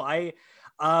right, cool.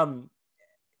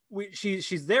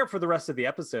 She's there for the rest of the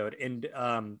episode,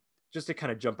 and just to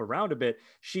kind of jump around a bit,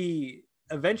 she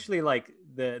eventually, like,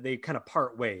 they kind of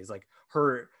part ways. Like,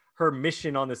 her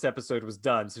mission on this episode was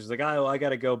done, so she's like, oh, I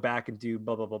gotta go back and do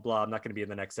blah blah blah blah. I'm not going to be in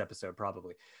the next episode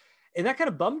probably. and that kind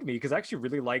of bummed me because I actually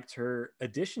really liked her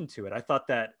addition to it. I thought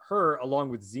that her, along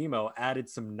with Zemo, added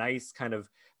some nice kind of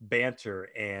banter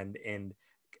and an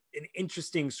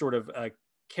interesting sort of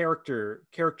character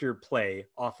play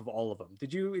off of all of them.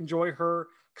 Did you enjoy her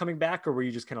coming back, or were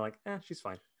you just kind of like, she's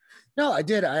fine? No, I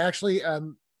did. I actually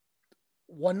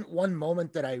one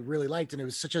moment that I really liked, and it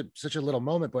was such a little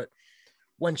moment, but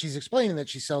when she's explaining that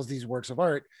she sells these works of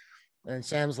art, and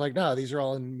Sam's like, no, these are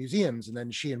all in museums, and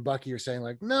then she and Bucky are saying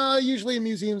like, no, usually in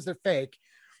museums they're fake.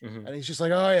 Mm-hmm. And he's just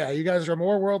like, oh yeah, you guys are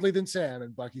more worldly than Sam.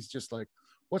 And Bucky's just like,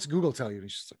 what's Google tell you? And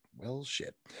he's just like, well,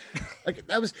 shit. Like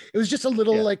it was just a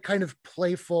little like kind of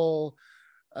playful,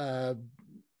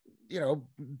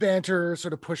 banter,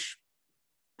 sort of push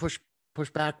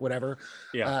back, whatever.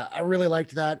 Yeah. I really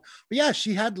liked that. But yeah,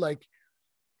 she had like,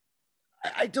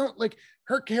 I don't like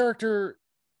her character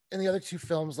in the other two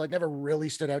films, like never really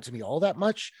stood out to me all that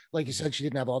much. Like you said, she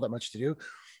didn't have all that much to do,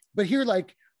 but here,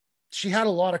 like she had a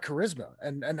lot of charisma,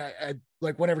 and I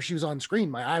like whenever she was on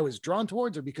screen, my eye was drawn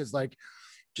towards her because like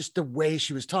just the way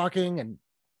she was talking and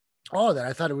all of that.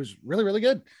 I thought it was really, really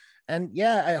good. And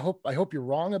yeah, I hope you're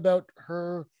wrong about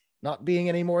her not being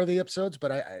any more of the episodes,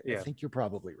 but I think you're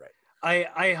probably right.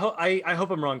 I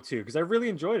hope I'm wrong too, because I really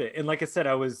enjoyed it. And like I said,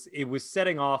 it was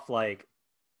setting off like,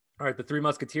 all right, the Three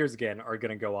Musketeers again are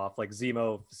going to go off, like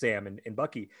Zemo, Sam, and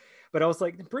Bucky. But I was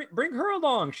like, bring her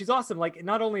along. She's awesome. Like,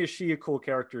 not only is she a cool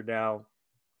character now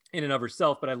in and of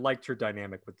herself, but I liked her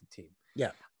dynamic with the team.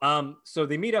 Yeah. So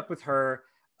they meet up with her.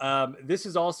 This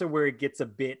is also where it gets a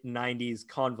bit 90s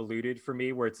convoluted for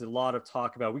me, where it's a lot of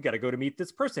talk about, we got to go to meet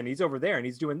this person. He's over there and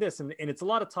he's doing this. And it's a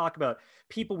lot of talk about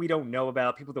people we don't know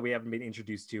about, people that we haven't been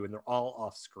introduced to, and they're all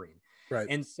off screen. Right.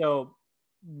 And so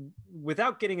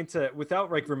without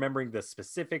like remembering the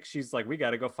specifics, she's like, we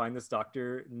got to go find this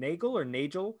Dr.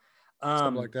 Nagel.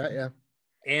 Something like that. Yeah.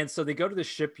 And so they go to the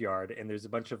shipyard, and there's a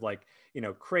bunch of like,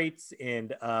 crates,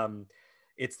 and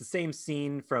it's the same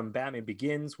scene from Batman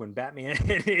Begins when Batman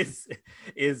appears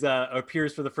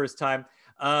for the first time.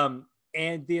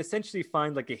 And they essentially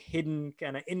find like a hidden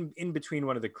kind of in between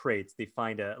one of the crates, they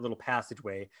find a little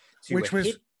passageway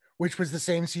to which was the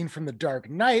same scene from The Dark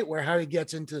Knight, where Harry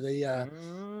gets into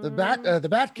the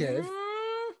Bat Cave.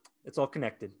 It's all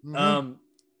connected. Mm-hmm.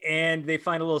 And they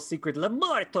find a little secret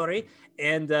laboratory,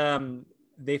 and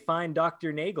they find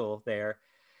Dr. Nagel there.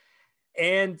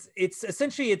 And it's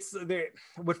essentially,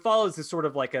 what follows is sort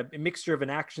of like a mixture of an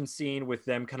action scene with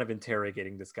them kind of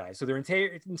interrogating this guy. So they're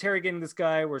interrogating this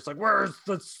guy where it's like, where's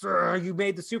the, you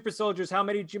made the super soldiers. How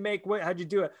many did you make? How'd you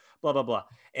do it? Blah, blah, blah.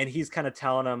 And he's kind of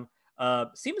telling them,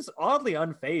 seems oddly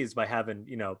unfazed by having,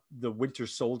 the Winter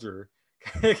Soldier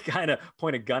kind of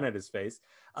point a gun at his face.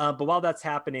 But while that's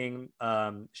happening,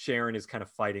 Sharon is kind of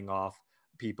fighting off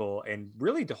people and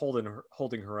really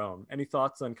holding her own. Any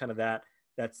thoughts on kind of that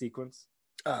sequence?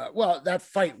 Well, that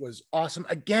fight was awesome.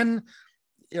 Again,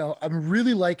 I'm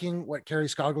really liking what Carrie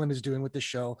Skoglund is doing with this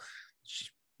show.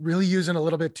 She's really using a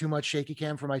little bit too much shaky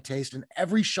cam for my taste, and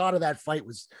every shot of that fight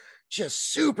was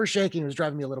just super shaky. It was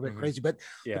driving me a little bit crazy, but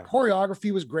the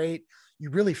choreography was great. You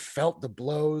really felt the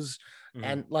blows,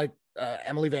 and like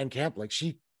Emily Van Camp, like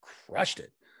she crushed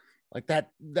it. Like that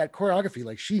choreography,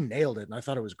 like she nailed it, and I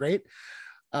thought it was great.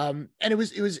 And it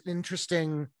was an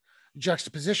interesting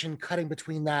juxtaposition, cutting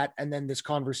between that and then this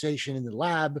conversation in the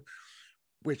lab,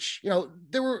 which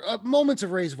there were moments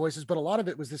of raised voices, but a lot of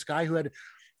it was this guy who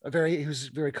was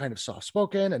very kind of soft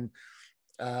spoken, and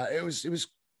it was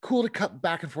cool to cut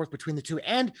back and forth between the two.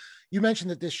 And you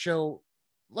mentioned that this show,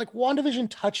 like WandaVision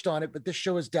touched on it, but this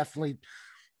show is definitely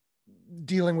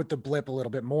dealing with the blip a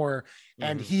little bit more.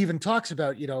 And he even talks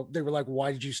about, they were like,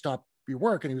 why did you stop your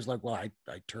work? And he was like, well, I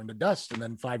turned to dust, and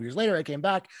then 5 years later I came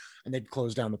back and they'd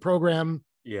closed down the program.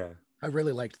 I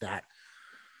really liked that.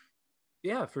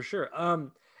 Yeah, for sure.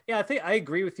 I think I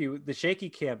agree with you. The shaky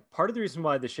cam, part of the reason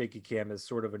why the shaky cam is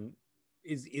sort of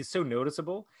is so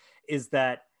noticeable is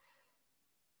that,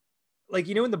 like,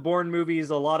 in the Bourne movies,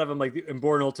 a lot of them, like in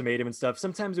Bourne Ultimatum and stuff,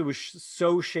 sometimes it was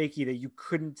so shaky that you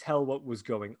couldn't tell what was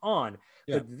going on.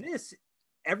 But this,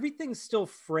 everything's still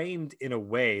framed in a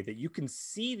way that you can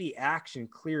see the action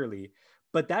clearly,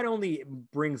 but that only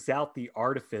brings out the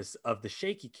artifice of the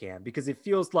shaky cam, because it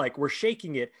feels like we're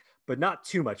shaking it, but not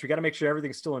too much. We got to make sure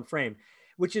everything's still in frame,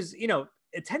 which is,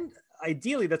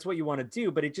 ideally that's what you want to do,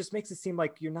 but it just makes it seem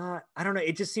like you're not, I don't know.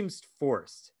 It just seems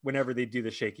forced whenever they do the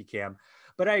shaky cam.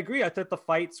 But I agree. I thought the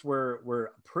fights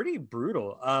were pretty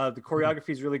brutal. The choreography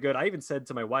is really good. I even said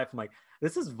to my wife, I'm like,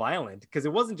 this is violent, because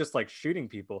it wasn't just like shooting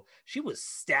people. She was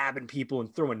stabbing people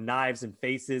and throwing knives in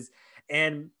faces.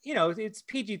 And, it's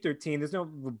PG-13. There's no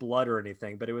blood or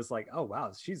anything, but it was like, oh,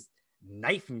 wow, she's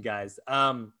knifing guys.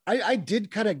 I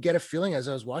did kind of get a feeling as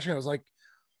I was watching. I was like,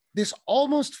 this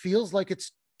almost feels like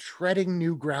it's treading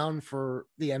new ground for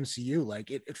the MCU.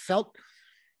 Like it felt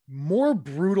more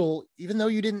brutal, even though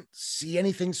you didn't see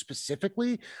anything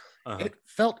specifically. It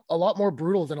felt a lot more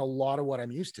brutal than a lot of what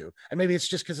I'm used to. And maybe it's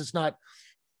just because it's not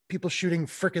people shooting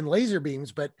freaking laser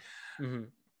beams, but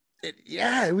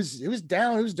it was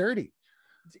down. It was dirty.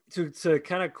 To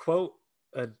kind of quote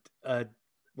a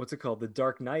what's it called, the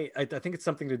Dark Knight, I think it's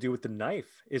something to do with the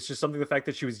knife. It's just something, the fact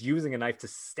that she was using a knife to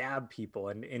stab people,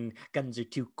 and guns are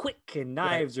too quick and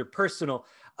knives are personal,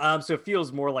 so it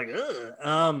feels more like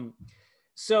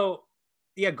so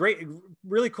yeah, great,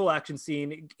 really cool action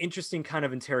scene, interesting kind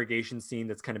of interrogation scene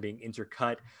that's kind of being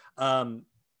intercut.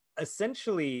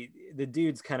 Essentially the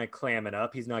dude's kind of clamming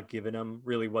up, he's not giving them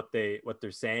really what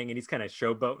they're saying, and he's kind of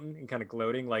showboating and kind of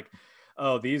gloating like,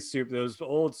 oh, those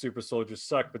old super soldiers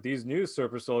suck, but these new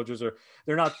super soldiers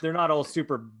they're not all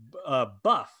super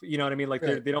buff, you know what I mean? Like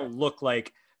they don't look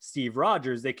like Steve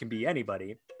Rogers, they can be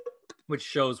anybody, which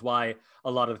shows why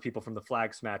a lot of the people from the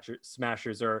Flag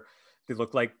Smashers they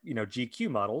look like, you know, GQ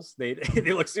models. They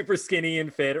look super skinny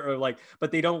and fit, or like,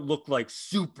 but they don't look like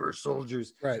super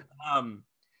soldiers, right?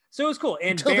 So it was cool.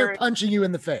 And until they're punching you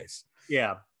in the face.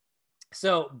 Yeah.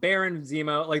 So Baron,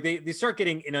 Zemo, like they start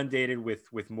getting inundated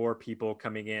with more people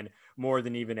coming in, more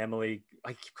than even Emily.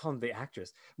 I keep calling the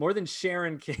actress, more than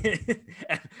Sharon can,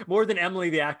 more than Emily,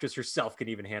 the actress herself, can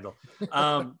even handle.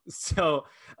 So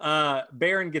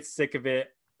Baron gets sick of it,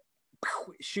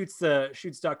 shoots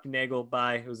Dr. Nagel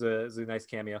by. It was a nice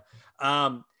cameo.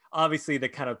 Obviously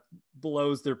that kind of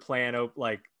blows their plan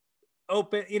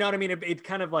open, you know what I mean? It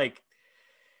kind of like,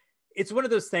 it's one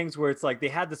of those things where it's like they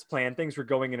had this plan, things were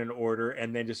going in an order,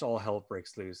 and then just all hell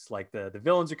breaks loose. Like the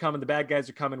villains are coming, the bad guys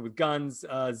are coming with guns.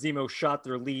 Zemo shot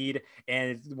their lead,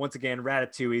 and once again,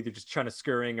 Ratatouille, they're just trying to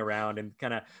scurrying around, and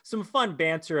kind of some fun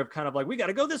banter of kind of like, we got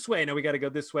to go this way. No, we got to go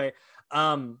this way.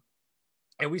 And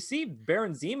we see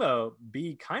Baron Zemo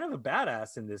be kind of a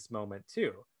badass in this moment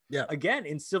too. Yeah. Again,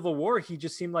 in Civil War, he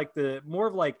just seemed like more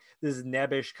of like this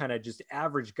nebbish kind of just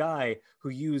average guy who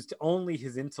used only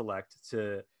his intellect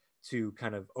to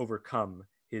kind of overcome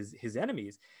his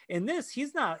enemies. In this,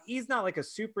 he's not like a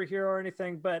superhero or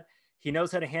anything, but he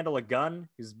knows how to handle a gun.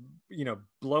 He's, you know,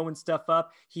 blowing stuff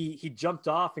up. He jumped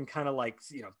off and kind of like,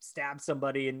 you know, stabbed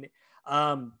somebody. And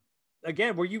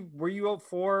again, were you out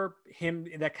for him,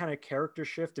 that kind of character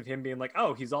shift of him being like,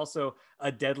 oh, he's also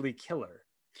a deadly killer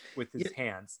with his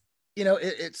hands? You know,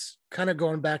 it's kind of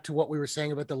going back to what we were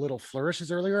saying about the little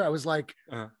flourishes earlier. I was like,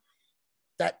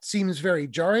 that seems very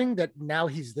jarring that now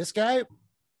he's this guy,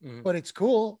 but it's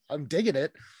cool. I'm digging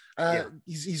it.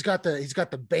 He's got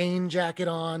the Bane jacket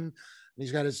on, and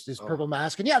he's got his purple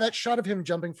mask. And yeah, that shot of him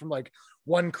jumping from like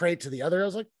one crate to the other, I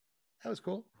was like, that was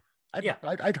cool.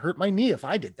 I'd hurt my knee if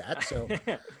I did that. So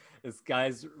this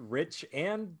guy's rich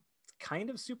and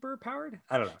kind of super powered.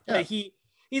 I don't know. Yeah.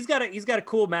 He's got a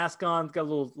cool mask on. He's got a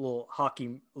little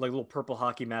hockey, like little purple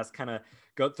hockey mask, kind of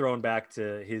thrown back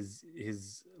to his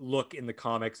look in the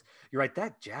comics. You're right.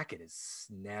 That jacket is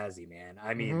snazzy, man.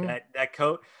 I mean, that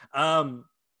coat.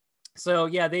 So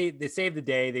yeah, they save the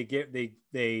day.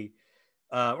 They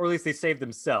or at least they save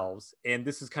themselves. And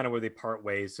this is kind of where they part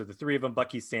ways. So the three of them,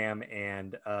 Bucky, Sam,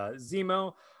 and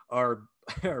Zemo, are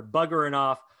buggering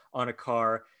off on a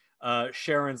car.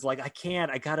 Sharon's like,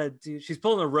 I gotta do. She's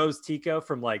pulling a Rose Tico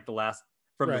from like the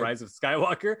Rise of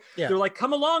Skywalker. Yeah. They're like,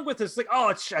 come along with us. Like,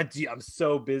 oh, I'm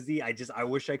so busy. I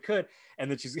wish I could.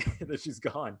 And then she's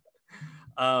gone.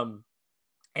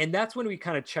 And that's when we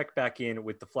kind of check back in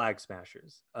with the Flag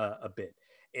Smashers a bit.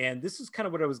 And this is kind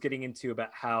of what I was getting into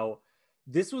about how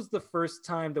this was the first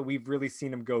time that we've really seen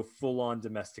them go full on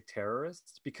domestic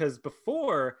terrorists, because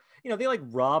before, you know, they like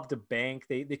robbed a bank.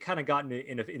 They kind of got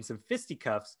in some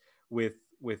fisticuffs with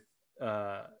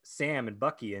Sam and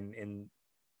Bucky and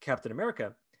Captain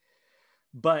America.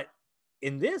 But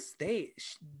in this,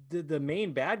 the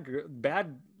main bad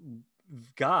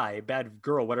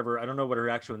girl, whatever, I don't know what her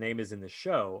actual name is in the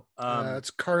show. It's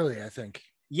Carly, I think.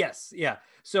 Yes. Yeah.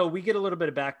 So we get a little bit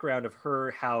of background of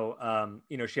her, how,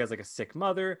 you know, she has like a sick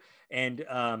mother, and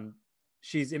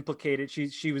she's implicated.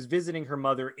 She was visiting her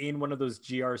mother in one of those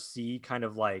GRC kind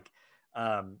of like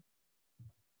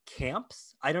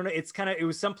camps. I don't know. It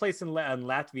was someplace in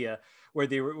Latvia where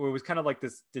where it was kind of like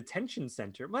this detention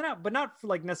center, but not for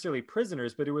like necessarily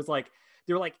prisoners, but it was like,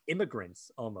 they were like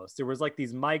immigrants almost. There was like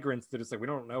these migrants that it's like, we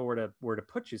don't know where to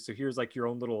put you. So here's like your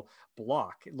own little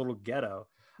block, little ghetto.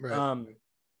 Right.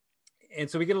 And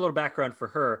so we get a little background for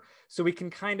her, so we can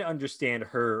kind of understand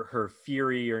her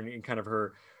fury and kind of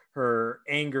her her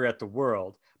anger at the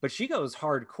world, but she goes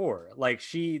hardcore. Like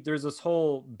there's this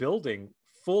whole building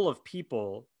full of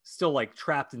people still like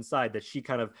trapped inside that she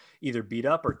kind of either beat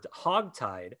up or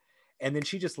hogtied, and then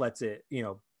she just lets it,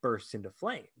 burst into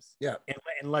flames. Yeah.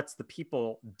 And lets the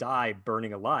people die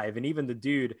burning alive. And even the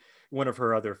dude, one of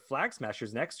her other flag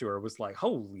smashers next to her, was like,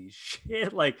 holy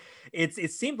shit. Like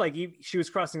it seemed like she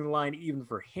was crossing the line even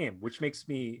for him, which leads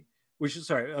me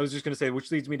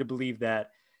to believe that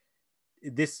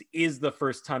this is the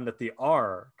first time that they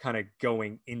are kind of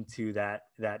going into that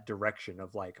direction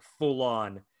of like full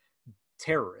on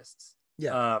terrorists.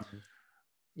 I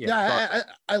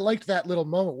liked that little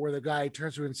moment where the guy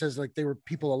turns to her and says like they were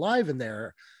people alive in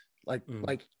there.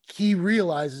 Like he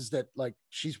realizes that like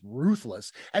she's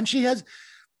ruthless, and she has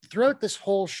throughout this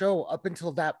whole show up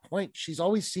until that point, she's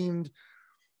always seemed,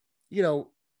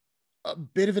 a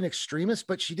bit of an extremist,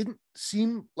 but she didn't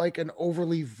seem like an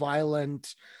overly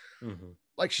violent,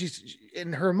 like she's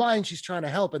in her mind, she's trying to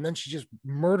help. And then she just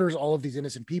murders all of these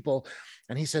innocent people.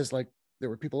 And he says like, there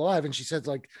were people alive. And she says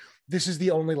like, this is the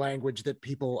only language that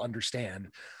people understand.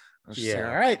 I was just like,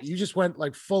 all right, you just went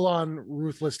like full on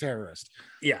ruthless terrorist.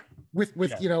 Yeah. With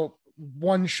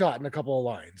one shot and a couple of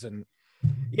lines. And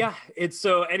it's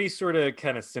so any sort of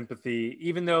kind of sympathy,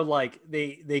 even though like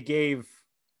they gave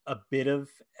a bit of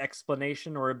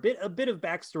explanation or a bit of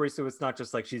backstory, so it's not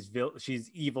just like she's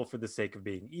evil for the sake of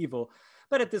being evil.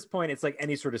 But at this point, it's like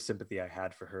any sort of sympathy I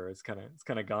had for her is kind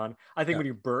of gone. I think when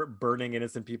you're burning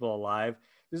innocent people alive,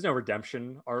 there's no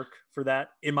redemption arc for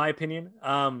that, in my opinion.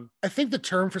 I think the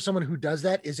term for someone who does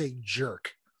that is a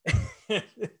jerk.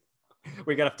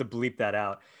 We're gonna have to bleep that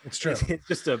out. It's true. It's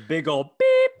just a big old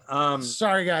beep.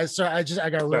 Sorry guys. Sorry, I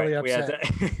got really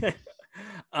upset.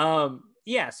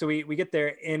 So we get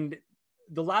there, and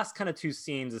the last kind of two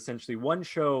scenes, essentially, one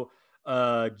show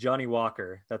Johnny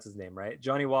Walker, that's his name, right?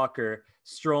 Johnny Walker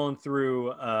strolling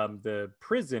through the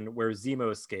prison where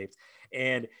Zemo escaped,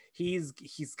 and he's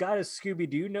got his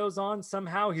Scooby-Doo nose on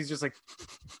somehow. He's just like,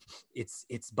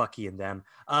 it's Bucky and them.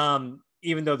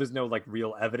 Even though there's no like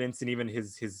real evidence, and even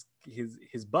his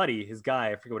buddy, his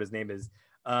guy, I forget what his name is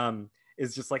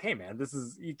just like, hey man,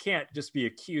 you can't just be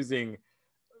accusing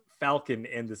Falcon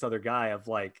and this other guy of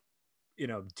like,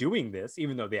 doing this,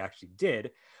 even though they actually did.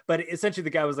 But essentially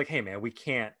the guy was like, hey man, we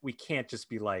can't just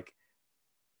be like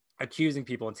accusing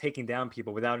people and taking down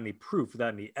people without any proof,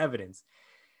 without any evidence.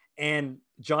 And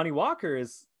Johnny Walker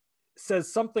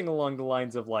says something along the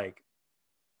lines of like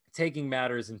taking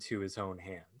matters into his own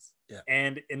hands. Yeah.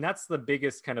 And that's the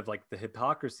biggest kind of like the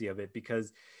hypocrisy of it,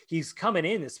 because he's coming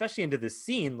in, especially into this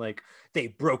scene, like they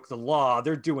broke the law,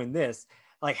 they're doing this.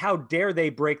 Like, how dare they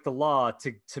break the law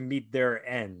to meet their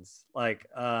ends? Like,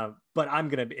 but I'm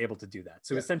going to be able to do that.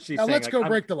 So essentially now saying, let's like, go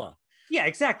break the law. Yeah,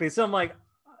 exactly. So I'm like,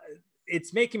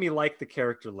 it's making me like the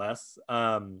character less.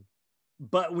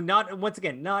 But not, once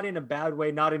again, not in a bad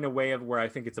way, not in a way of where I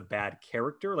think it's a bad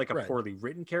character, like a poorly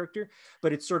written character,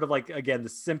 but it's sort of like, again, the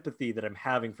sympathy that I'm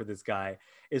having for this guy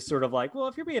is sort of like, well,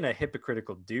 if you're being a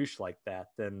hypocritical douche like that,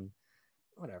 then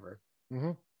whatever.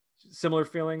 Mm-hmm. Similar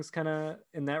feelings kind of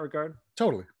in that regard.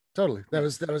 Totally. That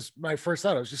was my first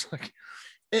thought. I was just like,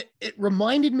 it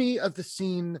reminded me of the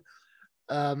scene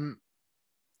in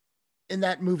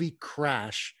that movie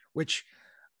Crash, which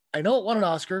I know it won an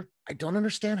Oscar. I don't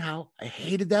understand how. I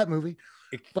hated that movie.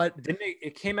 But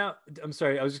it came out, I'm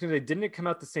sorry, I was just gonna say, didn't it come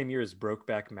out the same year as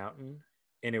Brokeback Mountain?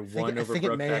 And it won over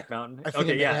Brokeback Mountain?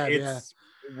 It's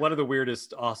one of the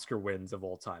weirdest Oscar wins of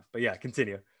all time. But yeah,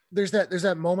 continue. There's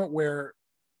that moment where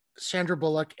Sandra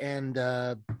Bullock and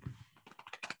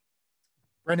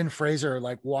Brendan Fraser are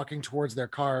like walking towards their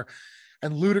car,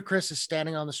 and Ludacris is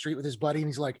standing on the street with his buddy, and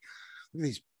he's like, look at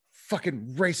these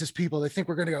fucking racist people. They think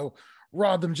we're going to go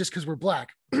rob them just because we're black.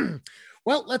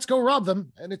 Well, let's go rob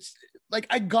them. And it's like,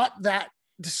 I got that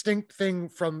distinct thing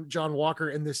from John Walker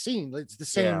in this scene. It's the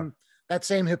same, that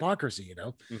same hypocrisy,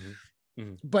 Mm-hmm.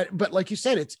 Mm-hmm. But like you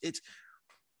said,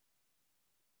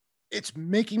 it's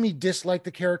making me dislike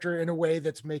the character in a way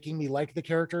that's making me like the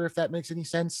character, if that makes any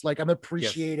sense. Like, I'm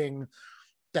appreciating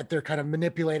that they're kind of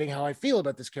manipulating how I feel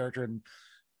about this character and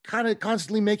kind of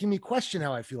constantly making me question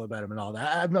how I feel about him and all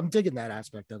that. I'm digging that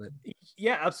aspect of it.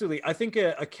 Yeah, absolutely. I think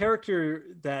a character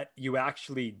that you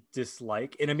actually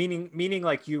dislike, and a meaning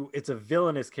like it's a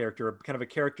villainous character, kind of a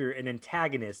character, an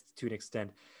antagonist to an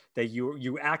extent, that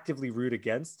you actively root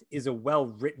against, is a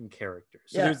well-written character.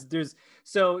 So there's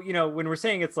so, when we're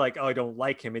saying it's like, oh, I don't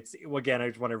like him, it's, again, I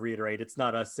just want to reiterate, it's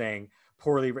not us saying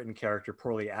poorly written character,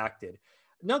 poorly acted.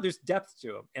 No, there's depth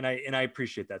to him, and I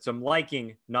appreciate that. So I'm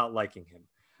liking, not liking him.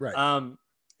 Right.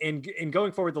 And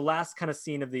going forward, the last kind of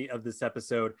scene of this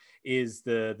episode is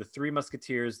the Three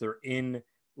Musketeers. They're in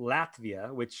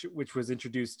Latvia, which was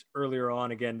introduced earlier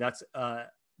on. Again,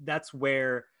 that's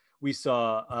where we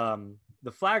saw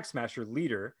the Flag Smasher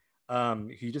leader, who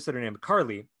you just said her name,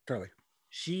 Carly. Carly.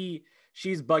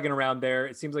 She's bugging around there.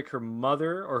 It seems like her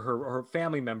mother or her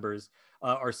family members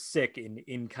are sick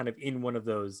in kind of in one of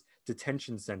those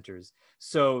detention centers.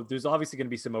 So there's obviously going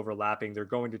to be some overlapping. They're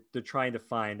trying to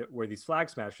find where these Flag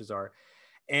Smashers are.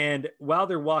 And while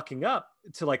they're walking up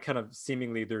to like kind of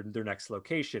seemingly their next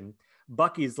location,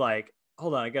 Bucky's like,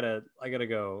 hold on, I gotta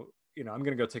go, I'm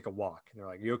gonna go take a walk. And they're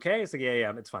like, you okay? It's like,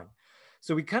 yeah, it's fine.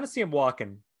 So we kind of see him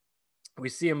walking. We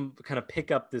see him kind of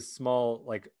pick up this small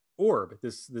like orb,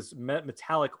 this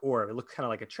metallic orb. It looks kind of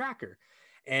like a tracker.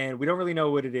 And we don't really know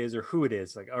what it is or who it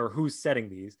is, like, or who's setting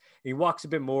these. And he walks a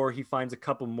bit more. He finds a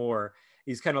couple more.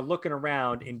 He's kind of looking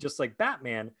around, and just like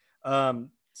Batman,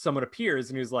 someone appears,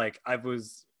 and he was like, I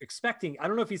was expecting, I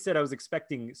don't know if he said I was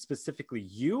expecting specifically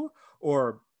you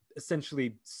or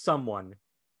essentially someone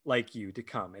like you to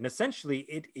come. And essentially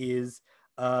it is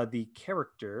the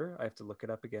character, I have to look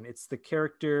it up again. It's the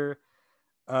character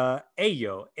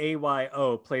Ayo,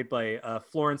 A-Y-O, played by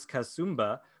Florence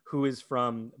Kasumba, who is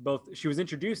from she was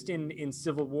introduced in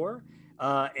Civil War,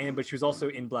 but she was also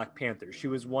in Black Panther. She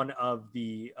was one of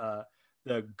the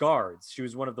guards. She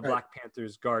was one of the Black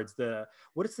Panther's guards.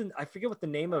 I forget what the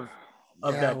name of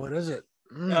that. What is it?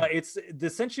 It's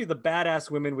essentially the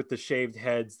badass women with the shaved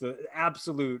heads, the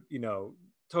absolute,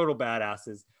 total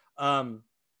badasses.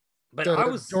 But I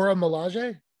was Dora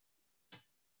Milaje,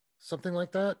 something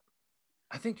like that.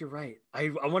 I think you're right. I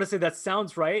want to say that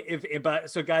sounds right. But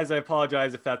so guys, I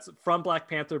apologize if that's from Black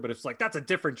Panther, but it's like, that's a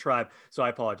different tribe. So I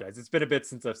apologize. It's been a bit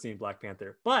since I've seen Black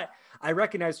Panther, but I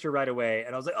recognized her right away.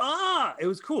 And I was like, it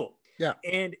was cool. Yeah.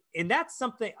 And that's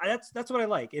something that's what I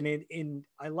like. And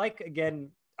I like,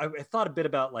 again, I thought a bit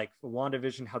about like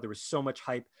WandaVision, how there was so much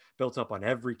hype built up on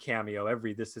every cameo,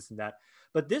 every this and that.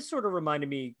 But this sort of reminded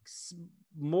me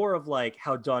more of like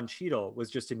how Don Cheadle was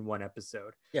just in one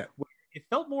episode. Yeah. It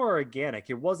felt more organic.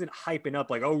 It wasn't hyping up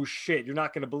like, oh shit, you're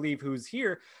not going to believe who's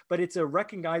here. But it's a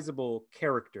recognizable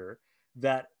character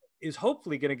that is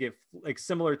hopefully going to get like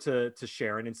similar to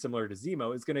Sharon and similar to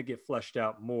Zemo, is going to get fleshed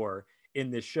out more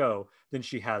in this show than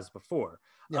she has before.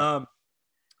 Yeah.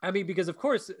 Because of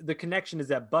course the connection is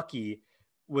that Bucky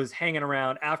was hanging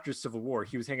around after Civil War.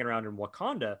 He was hanging around in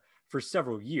Wakanda for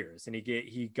several years, and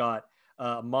he got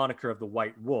a moniker of the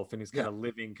White Wolf, and he's kind of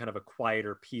living kind of a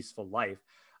quieter, peaceful life.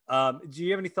 Do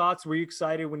you have any thoughts? Were you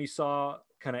excited when you saw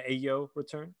kind of Ayo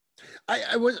return?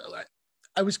 I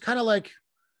was kind of like,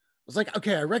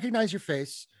 okay, I recognize your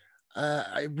face.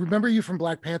 I remember you from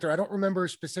Black Panther. I don't remember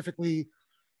specifically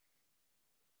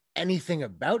anything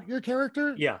about your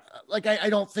character. Yeah. I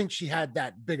don't think she had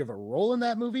that big of a role in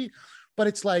that movie, but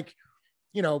it's like,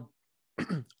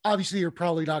 obviously you're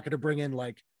probably not going to bring in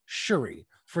like Shuri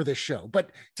for this show,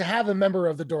 but to have a member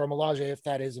of the Dora Milaje, if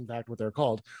that is in fact what they're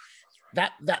called,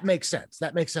 that makes sense.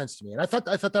 That makes sense to me. And I thought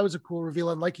that was a cool reveal.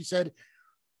 And like you said,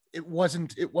 it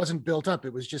wasn't built up.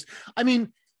 It was just,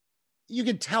 you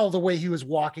could tell the way he was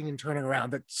walking and turning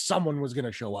around that someone was going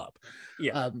to show up.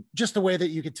 Yeah. Just the way that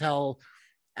you could tell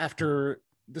after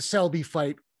the Selby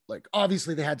fight, like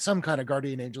obviously they had some kind of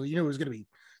guardian angel. You knew it was going to be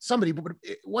somebody, but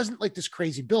it wasn't like this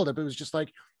crazy buildup. It was just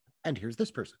like, and here's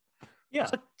this person. Yeah.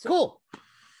 Like, cool.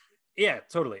 Yeah,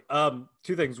 totally.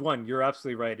 Two things. One, you're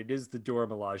absolutely right. It is the Dora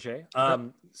Milaje.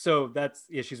 So that's,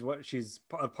 she's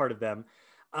a part of them.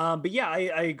 But yeah,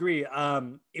 I agree.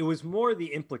 It was more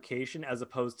the implication as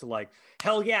opposed to like,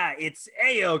 hell yeah, it's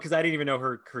Ayo, because I didn't even know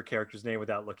her character's name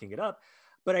without looking it up.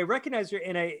 But I recognized her,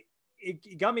 and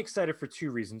it got me excited for two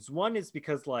reasons. One is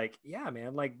because like, yeah,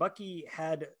 man, like Bucky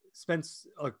had spent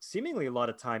seemingly a lot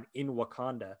of time in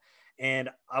Wakanda. And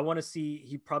I want to see,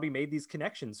 he probably made these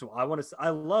connections. So I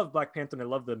love Black Panther, and I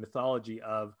love the mythology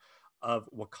of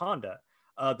Wakanda,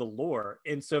 the lore.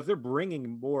 And so if they're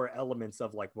bringing more elements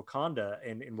of like Wakanda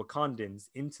and Wakandans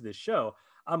into the show,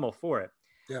 I'm all for it.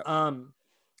 Yeah.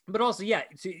 But also, yeah,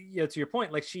 to your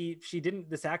point, like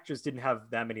this actress didn't have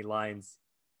that many lines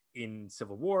in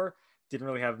Civil War, didn't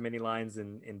really have many lines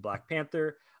in Black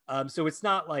Panther. So it's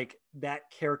not like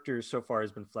that character so far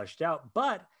has been fleshed out,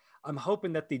 but I'm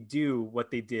hoping that they do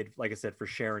what they did, like I said, for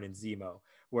Sharon and Zemo,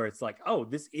 where it's like, oh,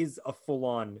 this is a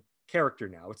full-on character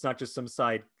now. It's not just some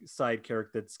side character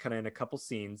that's kind of in a couple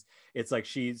scenes. It's like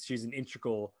she's an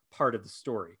integral part of the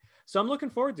story. So I'm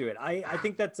looking forward to it. I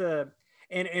think that's and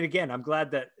again, I'm glad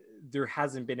that there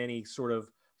hasn't been any sort of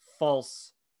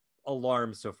false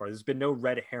alarm so far. There's been no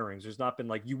red herrings. There's not been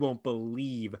like, you won't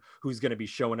believe who's going to be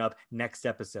showing up next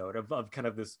episode of kind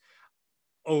of this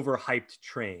overhyped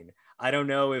train. I don't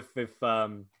know if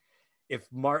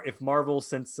if Marvel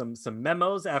sent some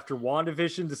memos after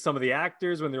WandaVision to some of the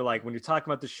actors when they're like, when you're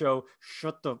talking about the show,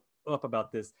 shut the up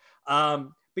about this.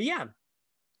 But yeah,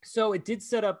 so it did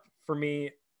set up for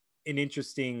me an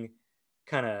interesting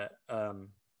kind of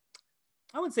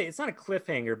I wouldn't say it's not a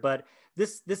cliffhanger, but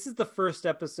this is the first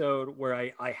episode where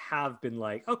I have been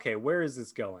like, okay, where is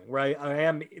this going? Where I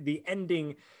am, the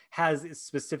ending has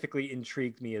specifically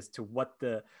intrigued me as to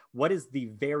what is the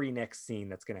very next scene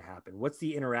that's going to happen. What's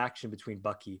the interaction between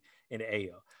Bucky and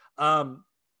Ayo? Are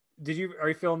you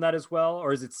feeling that as well,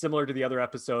 or is it similar to the other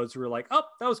episodes where we're like, oh,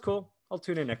 that was cool, I'll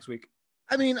tune in next week?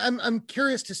 I mean, I'm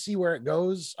curious to see where it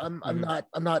goes. I'm not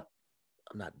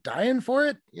dying for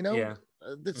it, you know. Yeah.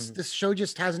 This show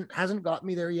just hasn't got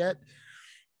me there yet.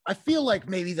 I feel like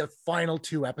maybe the final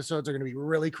 2 episodes are going to be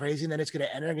really crazy, and then it's going to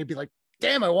end, and I'm going to be like,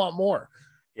 damn, I want more.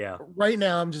 Yeah. Right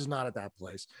now, I'm just not at that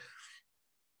place.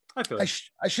 I feel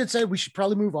I should say we should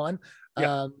probably move on.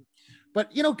 Yeah.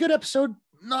 But you know, good episode.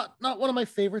 Not one of my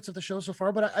favorites of the show so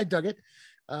far, but I dug it.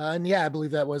 And yeah, I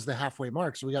believe that was the halfway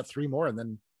mark. So we got 3 more, and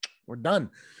then we're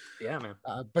done. Yeah, man.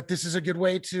 But this is a good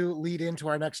way to lead into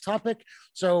our next topic.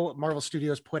 So Marvel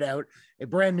Studios put out a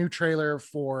brand new trailer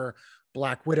for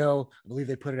Black Widow. I believe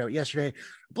they put it out yesterday.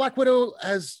 Black Widow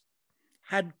has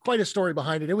had quite a story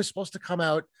behind it. It was supposed to come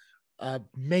out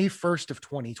May 1st of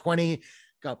 2020,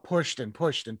 got pushed and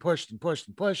pushed and pushed and pushed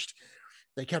and pushed.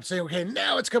 They kept saying, okay,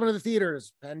 now it's coming to the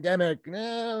theaters, pandemic.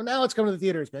 No, now it's coming to the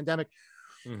theaters, pandemic.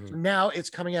 So now it's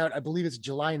coming out, I believe it's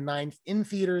July 9th in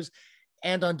theaters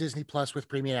and on Disney Plus with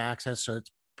premium access. So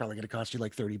it's probably going to cost you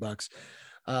like $30.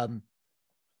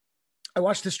 I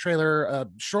watched this trailer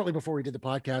shortly before we did the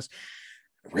podcast.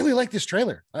 I really like this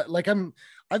trailer.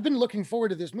 I've been looking forward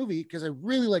to this movie because I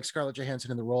really like Scarlett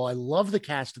Johansson in the role. I love the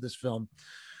cast of this film.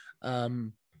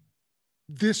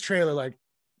 This trailer like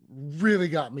really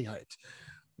got me hyped.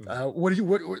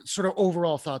 What sort of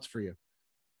overall thoughts for you?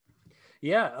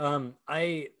 Yeah,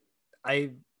 I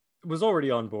was already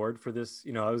on board for this.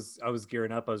 You know, I was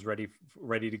gearing up. I was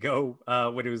ready to go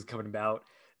when it was coming about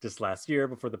just last year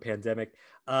before the pandemic.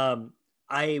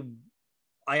 I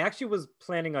actually was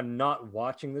planning on not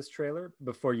watching this trailer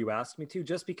before you asked me to,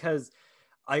 just because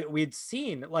we had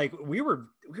seen, like, we were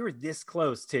this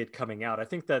close to it coming out. I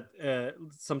think that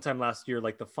sometime last year,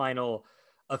 like the final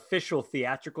official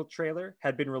theatrical trailer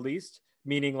had been released,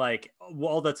 meaning like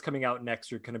all that's coming out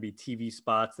next are going to be TV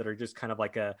spots that are just kind of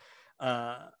like a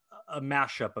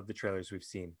mashup of the trailers we've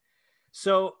seen.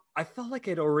 So I felt like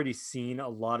I'd already seen a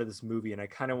lot of this movie, and I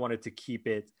kind of wanted to keep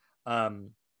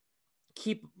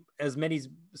as many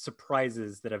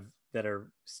surprises that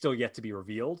are still yet to be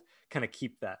revealed, kind of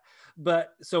keep that.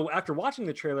 But so after watching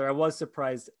the trailer, I was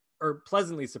surprised, or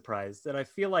pleasantly surprised, that I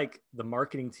feel like the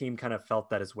marketing team kind of felt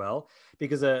that as well,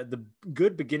 because the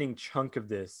good beginning chunk of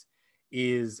this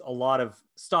is a lot of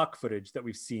stock footage that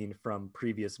we've seen from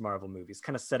previous Marvel movies,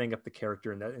 kind of setting up the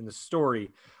character in the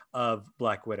story of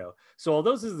Black Widow. So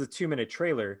although this is a 2-minute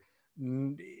trailer,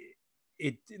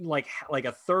 it like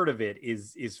a third of it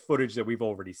is footage that we've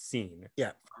already seen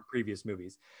from previous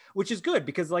movies, which is good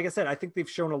because, like I said, I think they've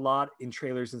shown a lot in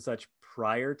trailers and such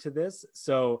prior to this,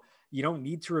 so you don't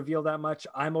need to reveal that much.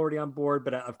 I'm already on board,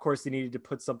 but of course they needed to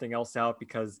put something else out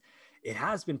because it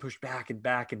has been pushed back and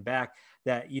back and back,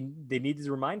 that they needed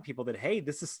to remind people that, hey,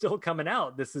 this is still coming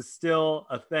out, this is still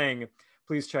a thing,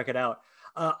 please check it out.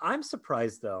 I'm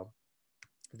surprised though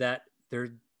that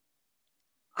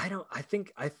I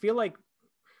feel like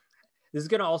this is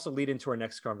going to also lead into our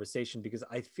next conversation, because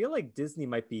I feel like Disney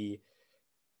might be,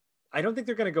 I don't think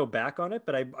they're going to go back on it,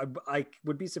 but I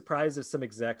would be surprised if some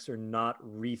execs are not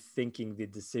rethinking the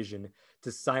decision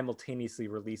to simultaneously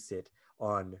release it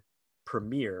on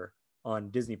Premiere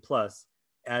on Disney Plus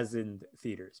as in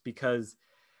theaters, because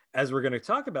as we're going to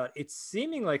talk about, it's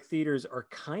seeming like theaters are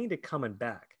kind of coming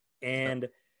back, and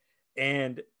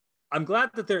I'm glad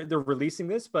that they're releasing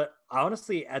this, but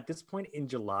honestly, at this point in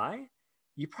July,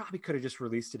 you probably could have just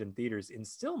released it in theaters and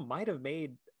still might have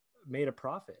made a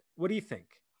profit. What do you think?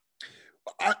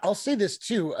 I'll say this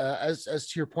too, as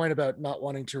to your point about not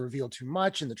wanting to reveal too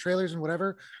much in the trailers and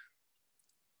whatever.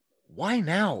 Why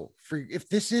now? If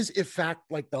this is in fact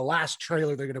like the last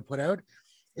trailer they're going to put out,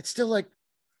 it's still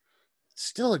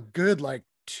a good like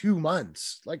 2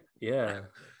 months. Like, yeah,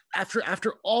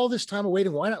 after all this time of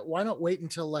waiting, why not wait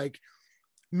until like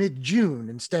mid-June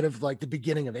instead of like the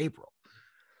beginning of April?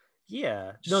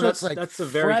 Yeah, no, so that's a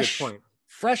very good point.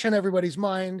 Fresh on everybody's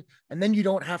mind, and then you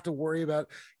don't have to worry about,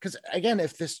 because again,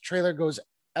 if this trailer goes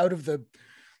out of the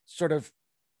sort of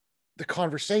the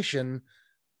conversation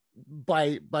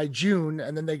by June,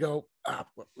 and then they go,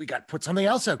 we got to put something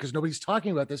else out because nobody's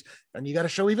talking about this, and you got to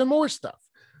show even more stuff.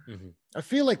 I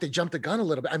feel like they jumped the gun a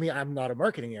little bit. I mean, I'm not a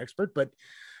marketing expert, but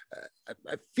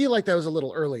I feel like that was a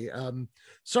little early.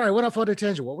 Sorry, I went off on a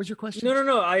tangent. What was your question?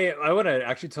 No. I want to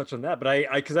actually touch on that,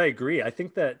 but because I agree. I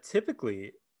think that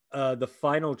typically the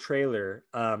final trailer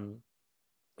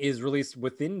is released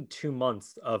within 2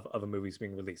 months of a movie's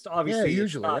being released. Obviously,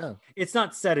 usually, it's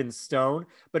not set in stone,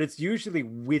 but it's usually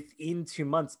within 2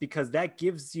 months because that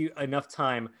gives you enough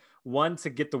time, one, to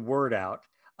get the word out.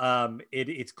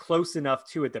 It's close enough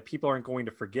to it that people aren't going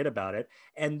to forget about it,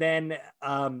 and then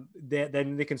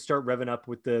then they can start revving up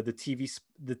with the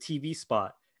TV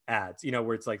spot ads,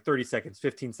 where it's like 30 seconds,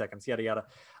 15 seconds, yada yada.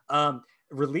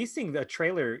 Releasing the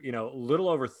trailer, a little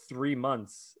over 3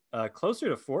 months, closer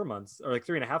to 4 months, or like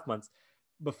 3.5 months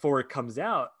before it comes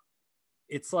out,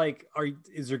 it's like,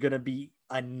 is there going to be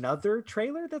another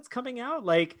trailer that's coming out?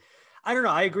 Like, I don't know.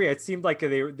 I agree. It seemed like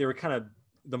they were kind of,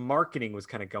 the marketing was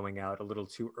kind of going out a little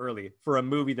too early for a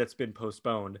movie that's been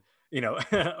postponed,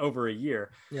 over a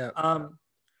year. Yeah.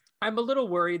 I'm a little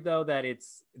worried though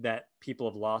that people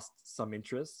have lost some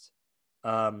interest.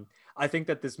 I think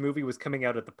that this movie was coming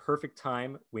out at the perfect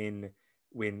time when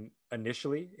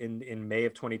initially in May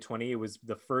of 2020, it was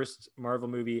the first Marvel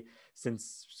movie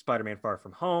since Spider-Man Far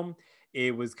From Home.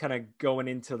 It was kind of going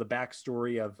into the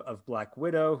backstory of Black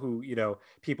Widow, who,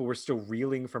 people were still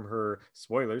reeling from her,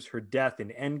 spoilers, her death in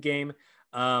Endgame.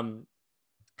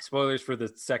 Spoilers for the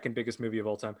second biggest movie of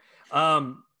all time.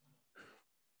 And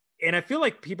I feel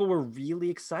like people were really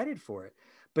excited for it.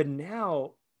 But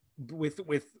now with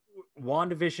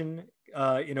WandaVision,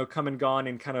 come and gone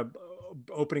and kind of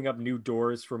opening up new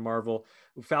doors for Marvel,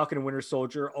 Falcon and Winter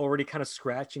Soldier already kind of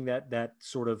scratching that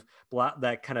sort of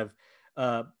that kind of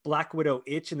Black Widow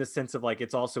itch, in the sense of like,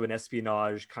 it's also an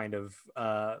espionage kind of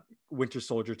Winter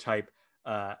Soldier type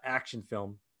action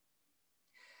film.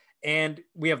 And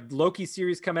we have Loki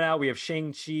series coming out. We have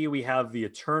Shang-Chi. We have the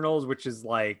Eternals, which is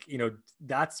like,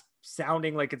 that's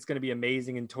sounding like it's going to be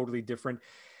amazing and totally different.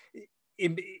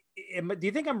 Do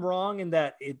you think I'm wrong in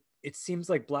that it seems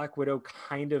like Black Widow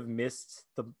kind of missed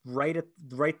the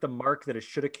the mark that it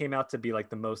should have came out to be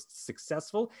like the most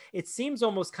successful? It seems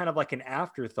almost kind of like an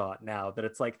afterthought now, that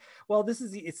it's like, well,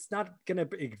 it's not going to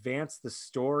advance the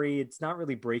story. It's not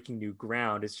really breaking new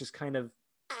ground. It's just kind of.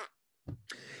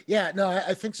 Yeah, no,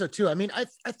 I think so too. I mean, I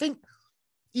think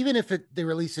even if they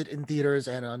release it in theaters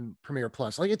and on Premiere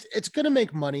Plus, like it's going to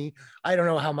make money. I don't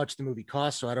know how much the movie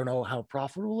costs, so I don't know how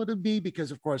profitable it'll be,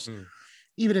 because of course,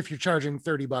 even if you're charging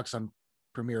 $30 on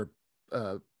Premiere,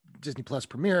 Disney Plus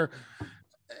Premiere,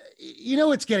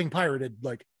 it's getting pirated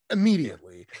like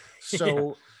immediately.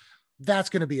 So that's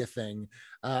going to be a thing.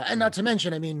 And not to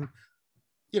mention, I mean,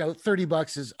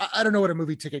 $30 is, I don't know what a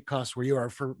movie ticket costs where you are.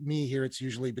 For me here, it's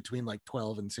usually between like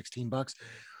 12 and $16.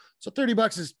 So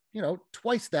 $30 is,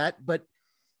 twice that, but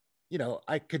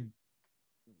I could,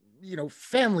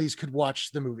 families could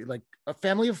watch the movie. Like a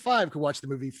family of 5 could watch the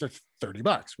movie for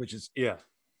 $30, which is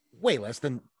way less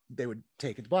than they would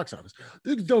take at the box office.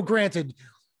 Though granted,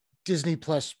 Disney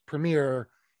Plus Premiere,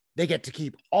 they get to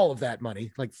keep all of that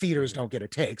money. Like theaters don't get a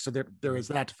take. So there is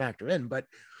that to factor in, but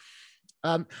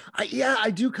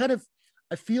I do kind of,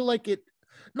 I feel like it,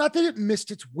 not that it missed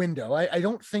its window. I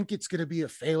don't think it's going to be a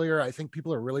failure. I think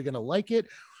people are really going to like it,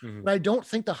 but I don't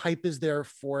think the hype is there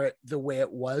for it the way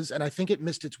it was. And I think it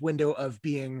missed its window of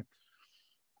being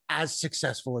as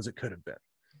successful as it could have been.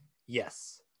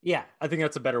 Yes. Yeah. I think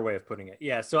that's a better way of putting it.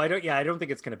 Yeah. So I don't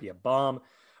think it's going to be a bomb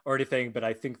or anything, but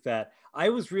I think that I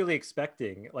was really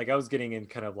expecting, like I was getting in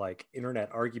kind of like internet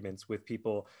arguments with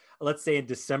people, let's say in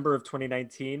December of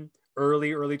 2019,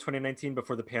 early 2019,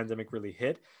 before the pandemic really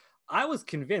hit. I was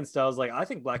convinced. I was like, I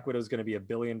think Black Widow is going to be $1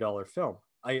 billion film.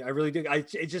 I really do.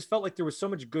 It just felt like there was so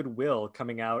much goodwill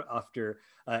coming out after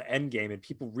Endgame, and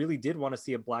people really did want to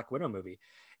see a Black Widow movie.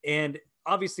 And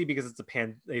obviously, because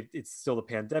it's still the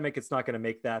pandemic, it's not going to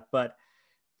make that. But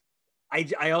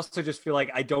I also just feel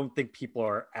like I don't think people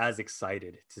are as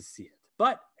excited to see it.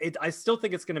 But I still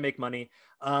think it's going to make money.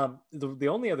 The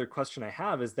only other question I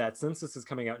have is that since this is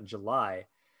coming out in July,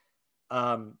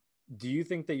 do you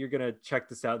think that you're going to check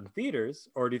this out in theaters,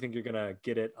 or do you think you're going to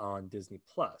get it on Disney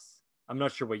Plus? I'm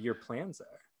not sure what your plans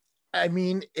are. I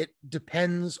mean, it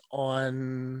depends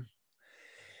on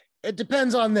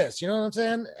this, you know what I'm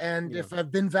saying? And if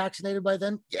I've been vaccinated by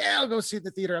then, I'll go see it in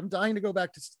the theater. I'm dying to go back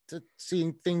to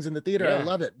seeing things in the theater. I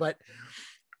love it. But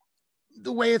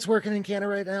the way it's working in Canada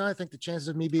right now, I think the chances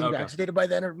of me being vaccinated by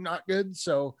then are not good.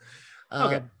 So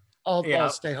I'll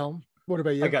stay home. What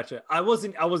about I you? gotcha. I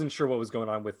wasn't sure what was going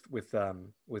on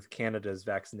with Canada's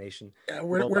vaccination. Yeah,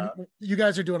 Well, you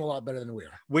guys are doing a lot better than we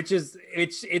are. which is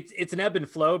it's an ebb and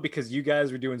flow because you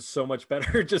guys were doing so much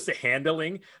better just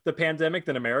handling the pandemic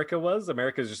than America was.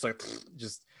 America's just like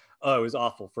just oh, it was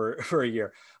awful for a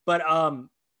year. But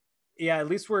yeah, at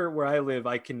least where I live,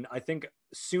 I think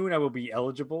soon I will be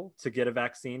eligible to get a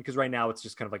vaccine because right now it's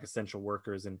just kind of like essential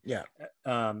workers and Yeah.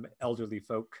 elderly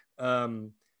folk.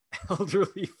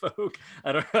 Elderly folk.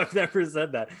 I don't know. I've never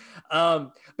said that.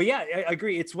 But yeah, I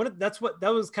agree. It's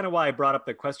that was kind of why I brought up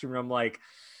the question where I'm like,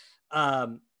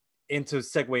 and to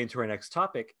segue into our next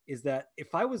topic is that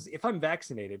if I'm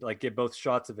vaccinated, like get both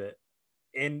shots of it,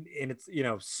 and it's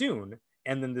soon,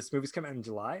 and then this movie's coming out in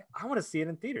July, I want to see it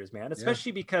in theaters, man.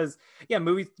 Especially because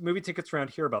movie tickets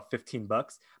around here are about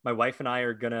 $15. My wife and I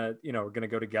are gonna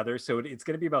go together, so it's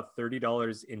gonna be about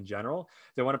 $30 in general.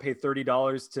 Do I want to pay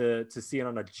 $30 to see it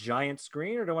on a giant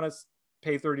screen, or do I want to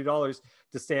pay $30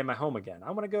 to stay at my home again?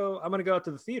 I'm gonna go out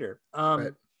to the theater.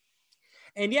 Right.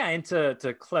 And yeah, and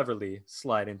to cleverly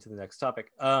slide into the next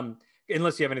topic.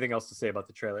 Unless you have anything else to say about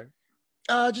the trailer.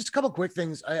 Just a couple quick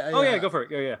things. Oh yeah, go for it.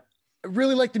 Yeah. I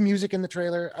really like the music in the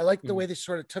trailer. I like the way they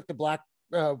sort of took the Black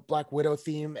Widow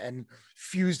theme and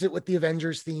fused it with the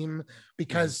Avengers theme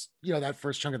because that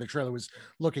first chunk of the trailer was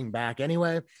looking back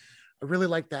anyway. I really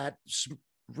like that.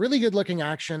 Really good looking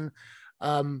action.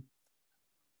 One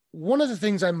of the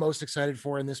things I'm most excited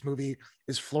for in this movie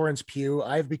is Florence Pugh.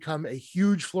 I've become a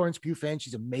huge Florence Pugh fan.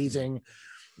 She's amazing.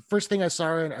 First thing I saw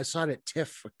her in, I saw it at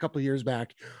TIFF a couple of years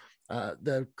back.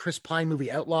 The Chris Pine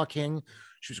movie Outlaw King.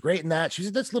 She was great in that. She's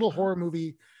in this little horror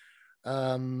movie.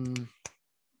 I think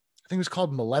it was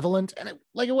called Malevolent, and it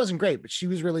wasn't great, but she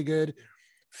was really good.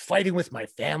 Fighting with My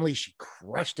Family, she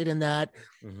crushed it in that.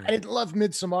 I didn't love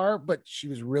Midsommar, but she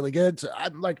was really good. So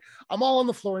I'm all on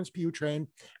the Florence Pugh train.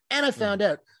 And I found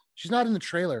out she's not in the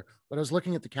trailer, but I was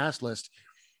looking at the cast list,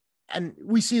 and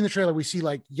we see in the trailer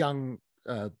like young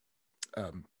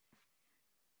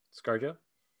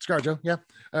ScarJo, yeah.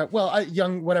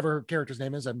 Young, whatever her character's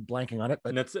name is, I'm blanking on it.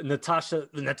 But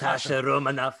Natasha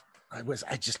Romanoff.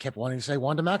 I just kept wanting to say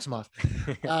Wanda Maximoff.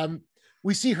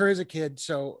 We see her as a kid,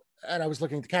 and I was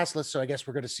looking at the cast list, so I guess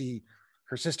we're going to see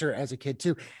her sister as a kid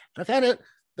too. And I found out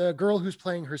the girl who's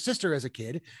playing her sister as a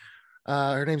kid,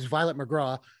 her name's Violet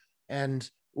McGraw, and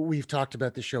we've talked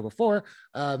about this show before.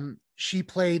 She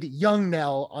played young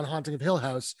Nell on Haunting of Hill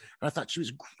House, and I thought she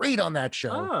was great on that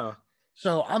show. Oh.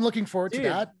 So I'm looking forward to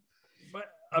that. But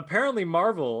apparently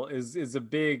Marvel is a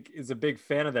big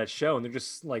fan of that show, and they're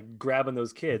just like grabbing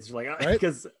those kids, like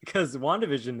because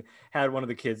WandaVision had one of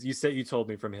the kids. You told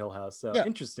me from Hill House. So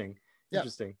interesting.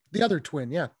 The other twin,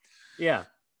 yeah.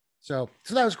 So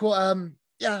that was cool. I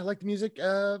like the music.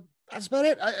 That's about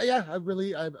it. I'm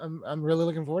really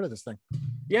looking forward to this thing.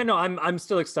 Yeah, no, I'm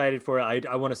still excited for it.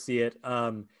 I want to see it.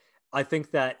 I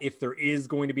think that if there is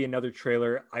going to be another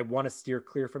trailer, I want to steer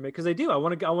clear from it because I do. I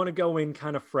want to go in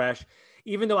kind of fresh,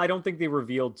 even though I don't think they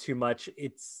revealed too much.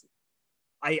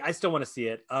 I still want to see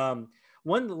it.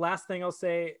 One last thing I'll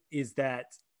say is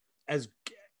that as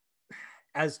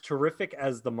terrific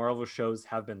as the Marvel shows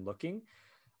have been looking,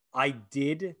 I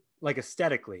did like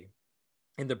aesthetically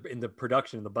in the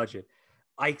production and the budget.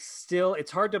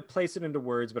 It's hard to place it into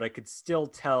words, but I could still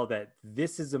tell that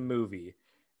this is a movie.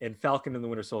 And Falcon and the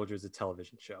Winter Soldier is a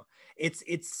television show. It's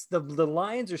the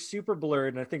lines are super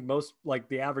blurred, and I think most like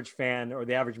the average fan or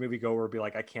the average moviegoer will be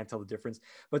like, I can't tell the difference.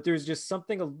 But there's just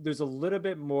there's a little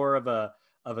bit more of a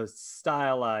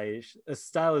stylization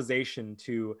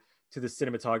to the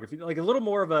cinematography, like a little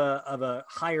more of a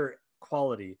higher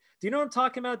quality. Do you know what I'm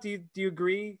talking about? Do you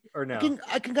agree or no?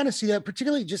 I can kind of see that,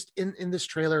 particularly just in this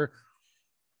trailer.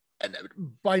 And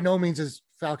by no means is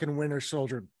Falcon and Winter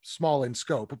Soldier small in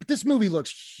scope, but this movie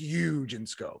looks huge in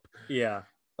scope. Yeah.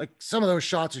 Like some of those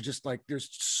shots are just like, there's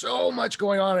so much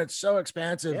going on. It's so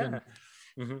expansive. Yeah.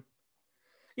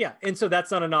 Yeah. And so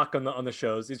that's not a knock on the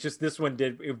shows. It's just, this one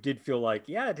did feel like,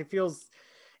 it feels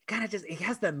kind of just, it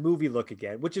has that movie look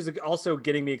again, which is also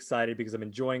getting me excited because I'm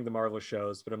enjoying the Marvel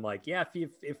shows, but I'm like,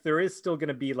 if there is still going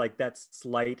to be like that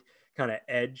slight kind of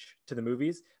edge to the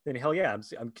movies, then hell yeah,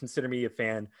 I'm consider me a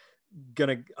fan.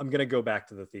 I'm gonna go back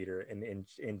to the theater and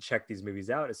check these movies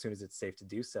out as soon as it's safe to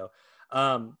do so.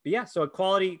 But yeah, so a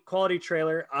quality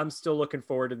trailer. I'm still looking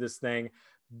forward to this thing.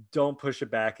 Don't push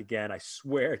it back again. I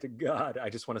swear to God, I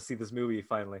just want to see this movie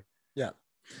finally. Yeah.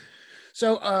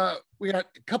 So we got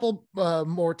a couple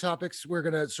more topics. We're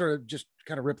gonna sort of just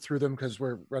kind of rip through them because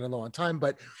we're running low on time.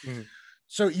 But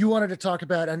so you wanted to talk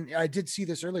about, and I did see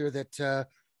this earlier, that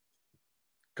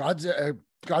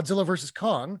Godzilla versus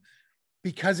Kong,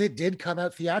 because it did come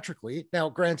out theatrically. Now,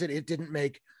 granted, it didn't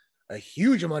make a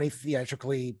huge money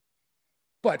theatrically,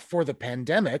 but for the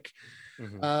pandemic,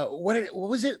 Mm-hmm. What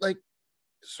was it like?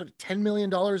 Sort of $10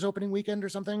 million opening weekend or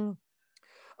something.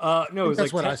 No, I it think was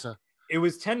that's like what I saw. it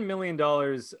was $10 million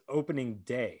opening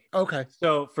day. Okay,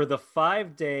 So for the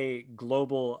 5 day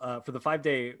global, for the 5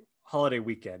 day holiday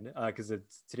weekend, because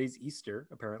it's today's Easter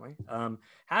apparently.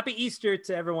 Happy Easter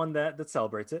to everyone that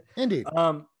celebrates it. indeed.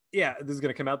 Yeah, this is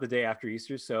gonna come out the day after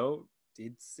Easter, so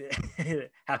it's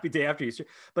happy day after Easter.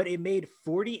 But it made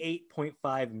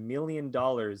 $48.5 million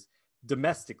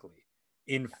domestically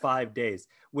in 5 days,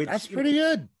 That's which pretty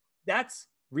good. that's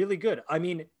really good. I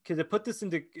mean, because to put this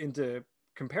into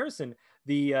comparison,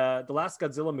 the last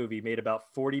Godzilla movie made about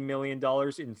 $40 million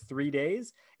in 3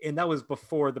 days, and that was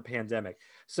before the pandemic.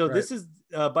 So Right. this is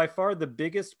by far the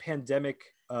biggest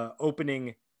pandemic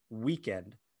opening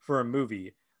weekend for a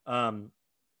movie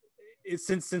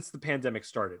since the pandemic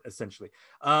started, essentially.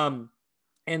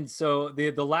 And so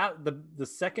the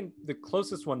second, the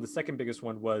closest one, the second biggest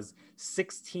one was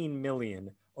 16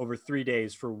 million over 3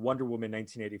 days for Wonder Woman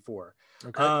 1984.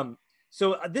 Okay.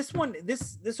 So this one,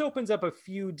 this opens up a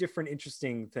few different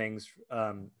interesting things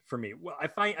for me. Well,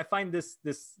 I find this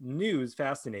news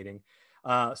fascinating.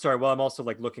 Sorry, well, I'm also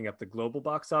like looking up the global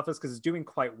box office because it's doing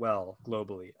quite well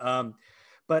globally.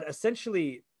 But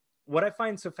essentially, what I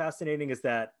find so fascinating is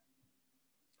that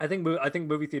I think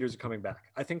movie theaters are coming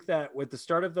back. I think that with the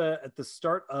start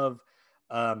of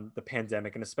the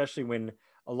pandemic, and especially when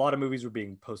a lot of movies were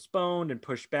being postponed and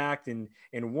pushed back, and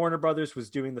Warner Brothers was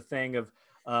doing the thing of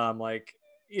like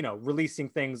releasing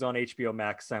things on HBO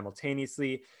Max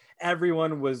simultaneously.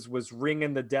 Everyone was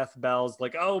ringing the death bells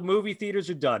like, oh, movie theaters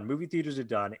are done. Movie theaters are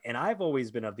done. And I've always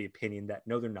been of the opinion that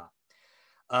no, they're not.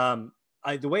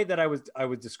 The way that I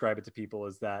would describe it to people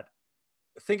is that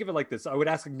think of it like this. I would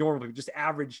ask like normal people, just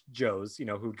average Joes,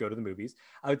 who'd go to the movies.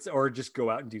 Or just go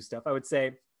out and do stuff. I would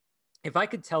say, if I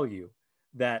could tell you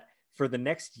that for the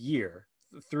next year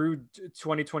through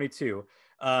 2022,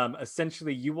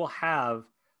 essentially you will have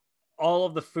all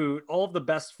of the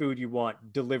best food you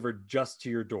want delivered just to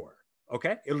your door.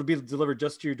 Okay. It'll be delivered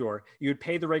just to your door. You would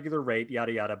pay the regular rate,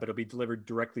 yada, yada, but it'll be delivered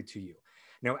directly to you.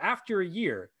 Now, after a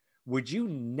year, would you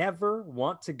never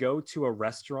want to go to a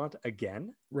restaurant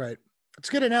again? Right. It's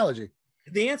a good analogy.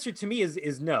 The answer to me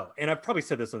is no. And I've probably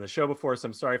said this on the show before, so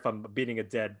I'm sorry if I'm beating a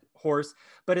dead horse.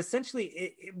 But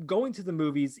essentially, going to the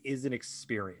movies is an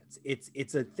experience.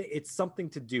 It's something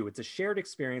to do. It's a shared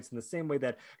experience in the same way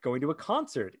that going to a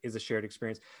concert is a shared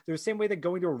experience. There's the same way that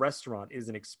going to a restaurant is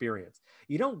an experience.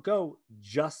 You don't go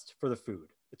just for the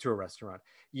food to a restaurant.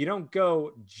 You don't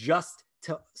go just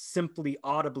to simply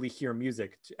audibly hear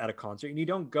music at a concert, and you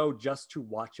don't go just to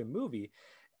watch a movie.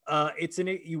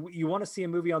 You want to see a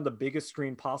movie on the biggest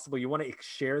screen possible. You want to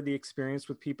share the experience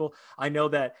with people. I know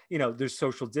that there's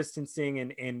social distancing,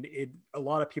 and a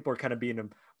lot of people are kind of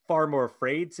being far more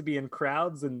afraid to be in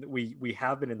crowds than we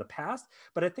have been in the past.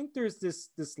 But I think there's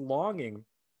this longing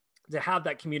to have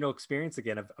that communal experience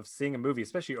again of seeing a movie,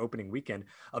 especially opening weekend,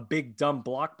 a big dumb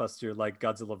blockbuster like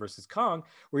Godzilla versus Kong,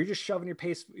 where you're just shoving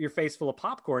your face full of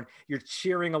popcorn, you're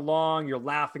cheering along, you're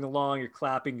laughing along, you're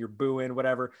clapping, you're booing,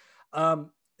 whatever.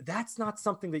 That's not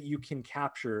something that you can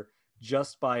capture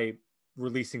just by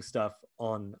releasing stuff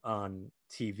on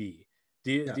TV.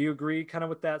 Do you agree kind of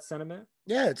with that sentiment?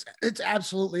 Yeah, it's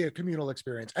absolutely a communal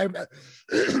experience.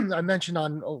 I mentioned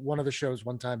on one of the shows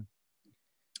one time,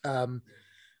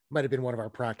 might have been one of our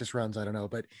practice runs, I don't know,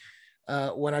 but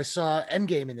when I saw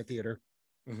Endgame in the theater,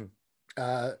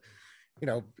 mm-hmm.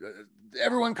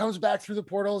 Everyone comes back through the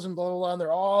portals and blah, blah, blah, and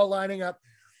they're all lining up,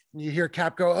 and you hear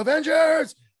Cap go,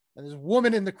 Avengers! And this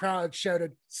woman in the crowd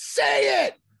shouted, say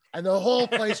it! And the whole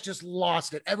place just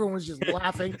lost it. Everyone was just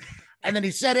laughing. And then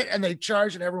he said it, and they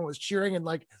charged, and everyone was cheering. And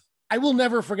like, I will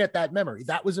never forget that memory.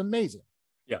 That was amazing.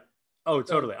 Yeah. Oh,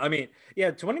 totally. I mean,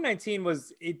 yeah, 2019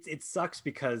 was, it sucks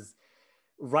because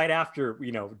right after,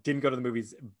 didn't go to the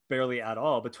movies barely at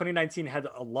all. But 2019 had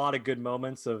a lot of good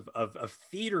moments of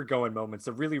theater going moments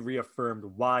that really reaffirmed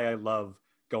why I love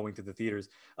going to the theaters.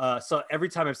 So every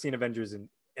time I've seen Avengers and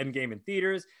Endgame in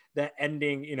theaters, that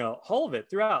ending, all of it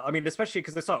throughout. I mean, especially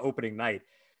because I saw opening night,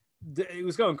 it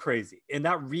was going crazy, and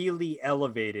that really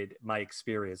elevated my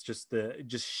experience. Just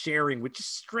sharing with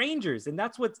just strangers, and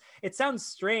that's it sounds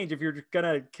strange if you're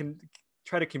gonna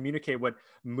try to communicate what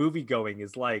movie going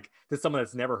is like to someone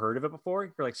that's never heard of it before.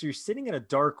 You're like, so you're sitting in a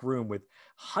dark room with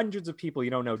hundreds of people you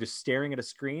don't know, just staring at a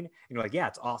screen, and you're like, yeah,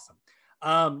 it's awesome.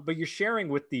 But you're sharing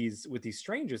with these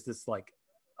strangers this like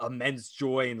immense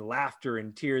joy and laughter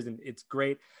and tears, and it's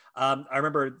great. I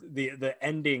remember the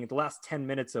ending, the last 10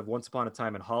 minutes of Once Upon a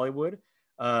Time in Hollywood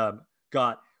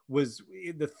got was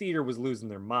the theater was losing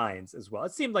their minds as well.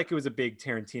 It seemed like it was a big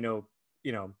Tarantino,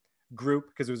 group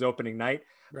because it was opening night,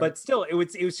 Right. but still it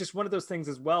was just one of those things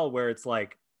as well where it's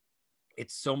like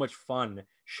it's so much fun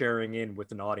sharing in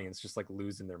with an audience just like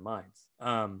losing their minds.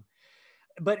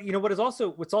 But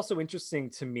what's also interesting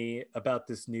to me about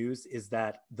this news is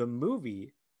that the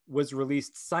movie was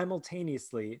released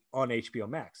simultaneously on HBO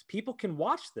Max. People can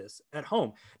watch this at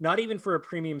home, not even for a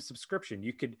premium subscription.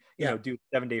 You could, do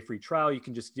a 7-day free trial. You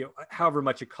can just, however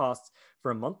much it costs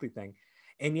for a monthly thing.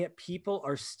 And yet people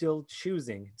are still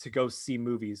choosing to go see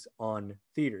movies on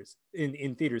theaters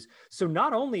in theaters. So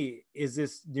not only is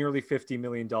this nearly $50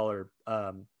 million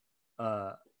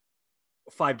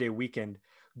 5-day weekend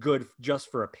good just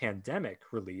for a pandemic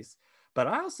release, but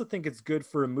I also think it's good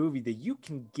for a movie that you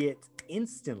can get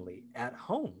instantly at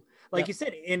home. Like you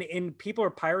said, and people are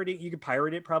pirating. You can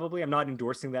pirate it probably. I'm not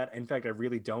endorsing that. In fact, I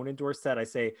really don't endorse that. I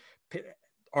say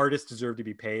artists deserve to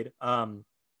be paid.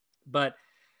 But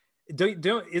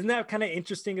isn't that kind of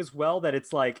interesting as well that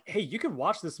it's like, hey, you can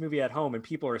watch this movie at home and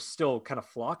people are still kind of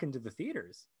flocking to the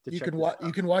theaters to check this out.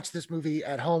 You can watch this movie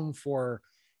at home for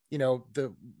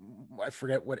I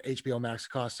forget what HBO Max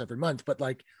costs every month, but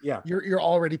like, you're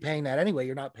already paying that anyway.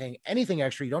 You're not paying anything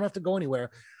extra. You don't have to go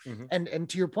anywhere. Mm-hmm. And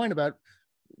to your point about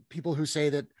people who say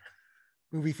that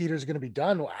movie theaters are going to be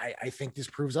done, I think this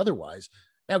proves otherwise.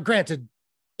 Now, granted,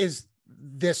 is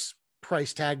this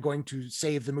price tag going to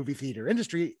save the movie theater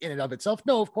industry in and of itself?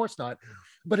 No, of course not.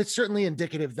 But it's certainly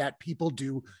indicative that people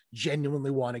do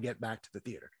genuinely want to get back to the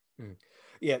theater. Mm-hmm.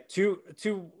 Yeah,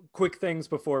 two quick things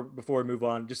before we move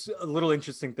on. Just a little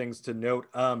interesting things to note.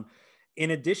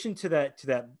 In addition to that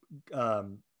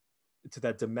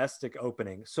domestic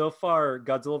opening, so far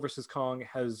Godzilla vs. Kong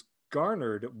has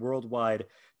garnered worldwide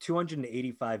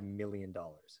 $285 million.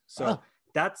 So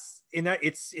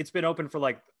it's been open for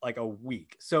like a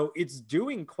week. So it's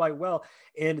doing quite well,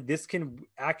 and this can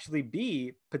actually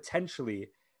be potentially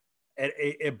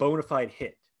a bona fide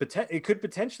hit. It could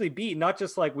potentially be not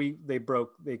just like they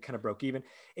kind of broke even.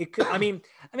 It could, I mean,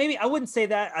 maybe I wouldn't say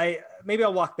that. Maybe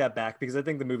I'll walk that back because I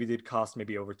think the movie did cost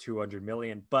maybe over 200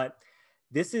 million, but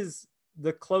this is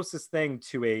the closest thing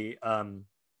to a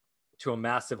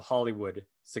massive Hollywood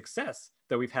success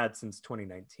that we've had since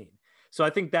 2019. So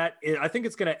I think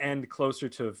it's going to end closer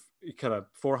to kind of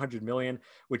 400 million,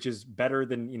 which is better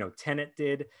than, Tenet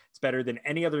did. It's better than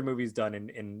any other movies done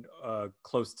in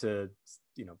close to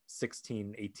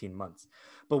 16, 18 months.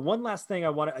 But one last thing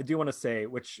I do want to say,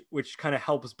 which kind of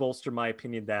helps bolster my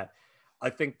opinion, that I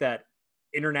think that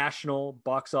international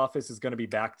box office is going to be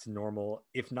back to normal,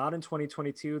 if not in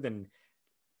 2022, then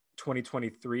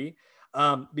 2023,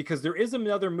 because there is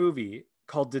another movie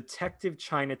called Detective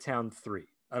Chinatown 3.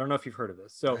 I don't know if you've heard of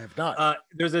this. So I have not.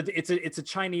 It's a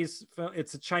Chinese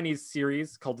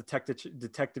series called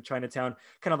Detective Chinatown,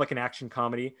 kind of like an action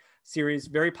comedy series,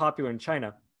 very popular in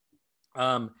China.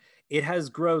 It has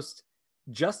grossed,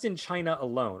 just in China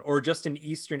alone, or just in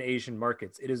Eastern Asian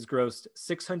markets, it has grossed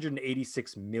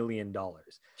 $686 million.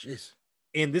 Jeez.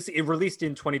 And it released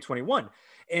in 2021.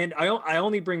 And I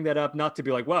only bring that up not to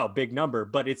be like, wow, big number,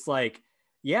 but it's like,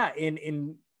 yeah,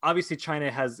 in obviously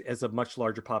China has a much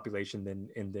larger population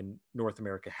than North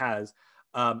America has.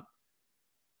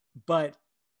 But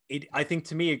I think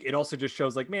to me, it also just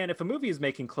shows like, man, if a movie is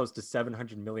making close to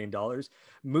 $700 million,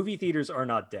 movie theaters are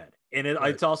not dead. And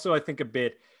it's also, I think,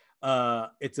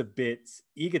 it's a bit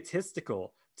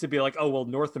egotistical to be like, oh, well,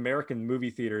 North American movie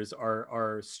theaters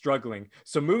are struggling,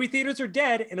 so movie theaters are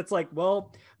dead. And it's like,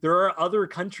 well, there are other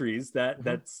countries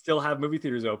that still have movie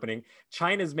theaters opening.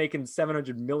 China's making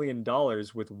 $700 million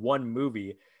with one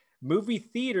movie. Movie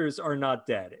theaters are not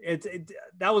dead.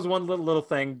 That was one little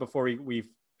thing before we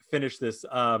finish this,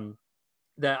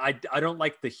 that I don't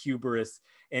like the hubris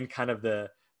and kind of the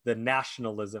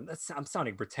nationalism. I'm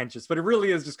sounding pretentious, but it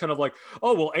really is just kind of like,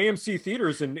 oh, well, AMC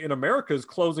theaters in America is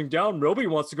closing down. Nobody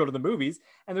wants to go to the movies.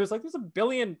 And there's a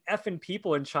billion effing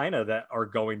people in China that are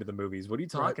going to the movies. What are you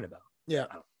talking about? Yeah.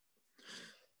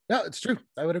 No, it's true.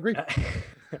 I would agree.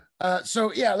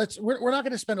 So yeah, we're not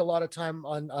going to spend a lot of time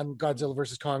on Godzilla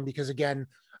versus Kong, because again,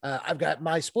 I've got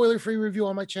my spoiler-free review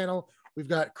on my channel. We've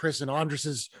got Chris and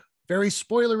Andres's very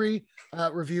spoilery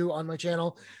review on my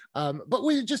channel. But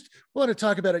we just want to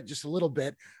talk about it just a little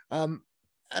bit. And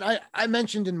I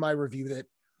mentioned in my review that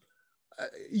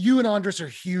you and Andres are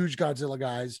huge Godzilla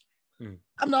guys.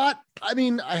 I'm not. I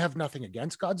mean, I have nothing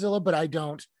against Godzilla, but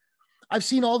I've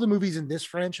seen all the movies in this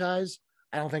franchise.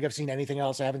 I don't think I've seen anything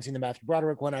else. I haven't seen the Matthew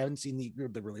Broderick one. I haven't seen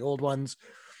the really old ones.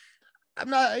 I'm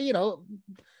not,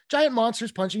 giant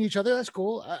monsters punching each other. That's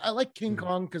cool. I like King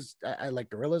Kong because I like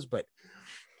gorillas, but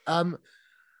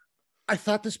I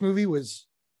thought this movie was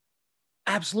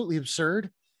absolutely absurd,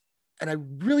 and I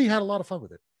really had a lot of fun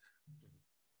with it.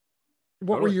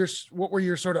 Totally. What were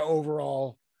your sort of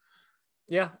overall?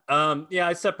 Yeah. Yeah,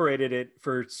 I separated it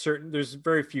for certain. There's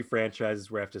very few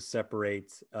franchises where I have to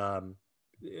separate,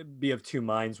 be of two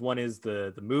minds. One is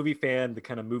the movie fan, the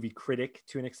kind of movie critic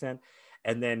to an extent,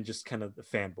 and then just kind of the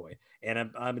fanboy. And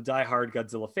I'm a diehard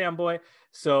Godzilla fanboy.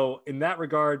 So in that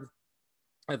regard,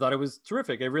 I thought it was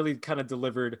terrific. It really kind of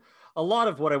delivered a lot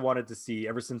of what I wanted to see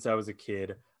ever since I was a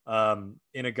kid, in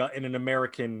an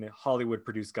American Hollywood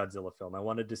produced Godzilla film. I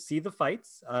wanted to see the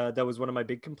fights. That was one of my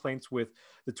big complaints with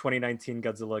the 2019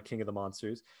 Godzilla King of the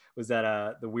Monsters, was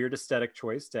that the weird aesthetic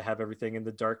choice to have everything in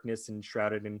the darkness and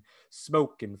shrouded in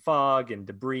smoke and fog and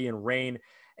debris and rain.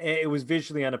 It was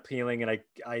visually unappealing, and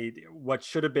I what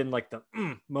should have been like the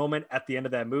moment at the end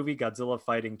of that movie, Godzilla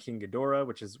fighting King Ghidorah,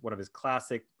 which is one of his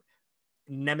classic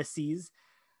nemesis.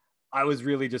 I was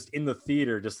really just in the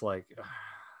theater, just like,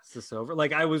 is this over?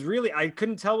 Like I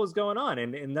couldn't tell what was going on,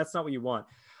 and that's not what you want.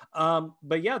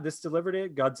 But yeah, this delivered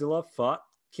it. Godzilla fought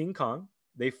King Kong.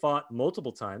 They fought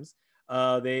multiple times.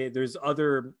 There's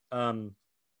other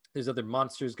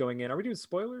monsters going in. Are we doing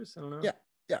spoilers? I don't know. Yeah,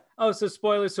 yeah. Oh, so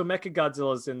spoilers. So Mecha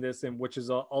Godzilla's in this, and which is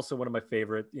also one of my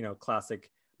favorite,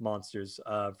 classic monsters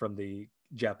from the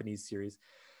Japanese series.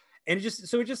 And it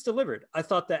just delivered. I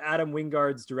thought that Adam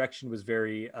Wingard's direction was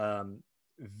very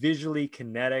visually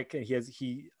kinetic, and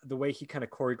the way he kind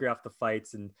of choreographed the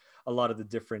fights and a lot of the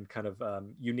different kind of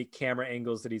unique camera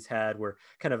angles that he's had, where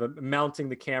kind of mounting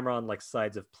the camera on like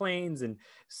sides of planes and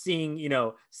seeing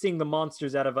the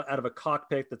monsters out of a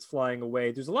cockpit that's flying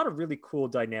away. There's a lot of really cool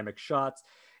dynamic shots.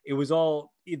 It was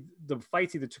the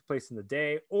fights either took place in the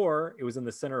day or it was in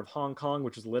the center of Hong Kong,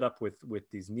 which is lit up with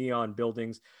these neon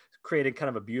buildings, creating kind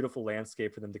of a beautiful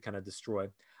landscape for them to kind of destroy.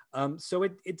 So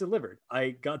it delivered.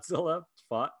 Godzilla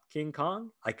fought King Kong.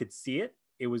 I could see it.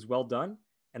 It was well done,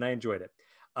 and I enjoyed it.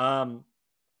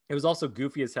 It was also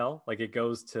goofy as hell. Like it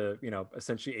goes to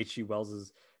essentially H.G.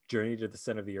 Wells's journey to the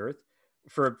center of the earth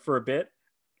for a bit.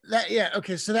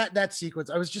 Okay. So that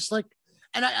sequence, I was just like,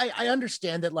 and I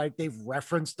understand that like they've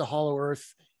referenced the Hollow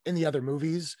Earth in the other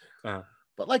movies,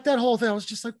 but like that whole thing, I was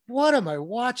just like, what am I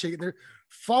watching? They're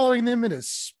following them in a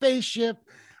spaceship,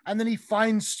 and then he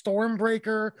finds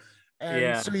Stormbreaker,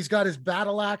 and so he's got his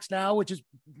battle axe now, which is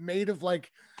made of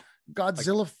like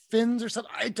Godzilla fins or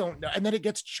something. I don't know. And then it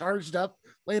gets charged up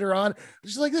later on.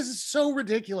 It's just like, this is so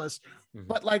ridiculous. Mm-hmm.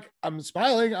 But like, I'm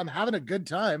smiling, I'm having a good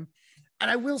time. And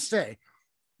I will say,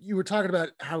 you were talking about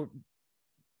how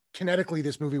kinetically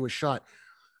this movie was shot.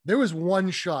 There was one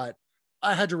shot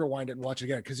I had to rewind it and watch it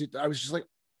again because I was just like,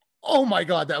 oh my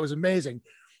God, that was amazing.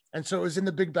 And so it was in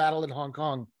the big battle in Hong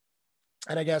Kong.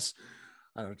 And I guess,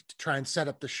 I don't know, to try and set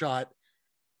up the shot,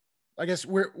 I guess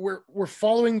we're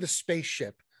following the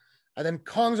spaceship, and then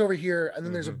Kong's over here, and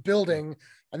then there's a building,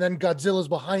 and then Godzilla's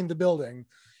behind the building.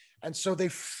 And so they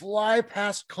fly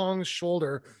past Kong's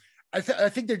shoulder. I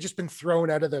think they've just been thrown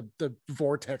out of the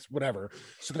vortex, whatever.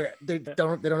 So they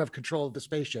don't have control of the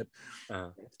spaceship.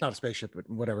 It's not a spaceship, but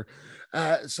whatever.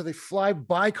 So they fly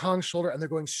by Kong's shoulder, and they're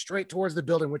going straight towards the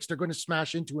building, which they're going to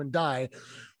smash into and die.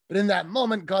 But in that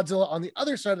moment, Godzilla on the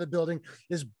other side of the building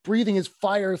is breathing his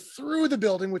fire through the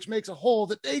building, which makes a hole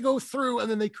that they go through, and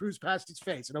then they cruise past its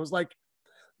face. And I was like,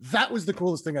 that was the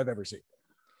coolest thing I've ever seen.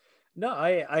 No,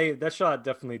 I that shot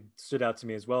definitely stood out to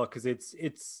me as well, because it's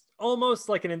almost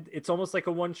like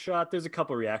a one shot. There's a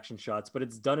couple of reaction shots, but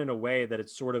it's done in a way that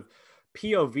it's sort of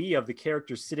POV of the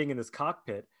character sitting in this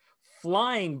cockpit,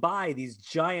 flying by these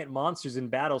giant monsters in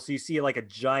battle. So you see like a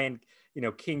giant,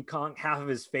 King Kong, half of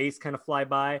his face kind of fly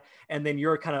by, and then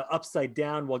you're kind of upside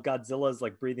down while Godzilla is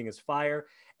like breathing his fire.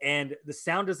 And the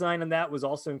sound design on that was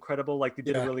also incredible. Like they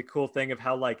did a really cool thing of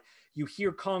how like you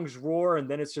hear Kong's roar, and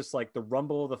then it's just like the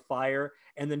rumble of the fire.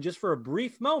 And then just for a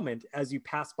brief moment, as you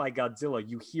pass by Godzilla,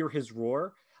 you hear his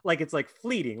roar. Like it's like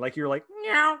fleeting, like you're like,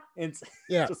 meow. And it's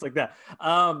just like that.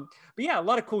 But yeah, a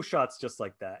lot of cool shots just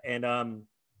like that. And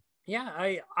yeah,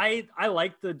 I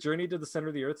like the journey to the center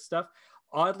of the earth stuff.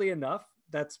 Oddly enough,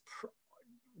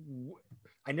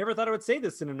 I never thought I would say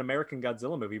this in an American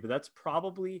Godzilla movie, but that's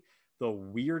probably the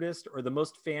weirdest or the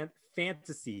most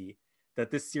fantasy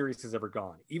that this series has ever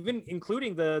gone, even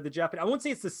including the Japanese. I won't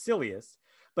say it's the silliest,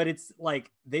 but it's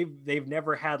like they've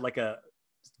never had like a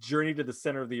journey to the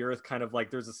center of the earth, kind of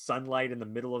like there's a sunlight in the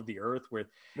middle of the earth, where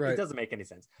it doesn't make any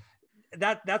sense.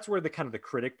 That's where the kind of the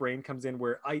critic brain comes in,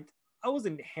 where I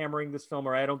wasn't hammering this film,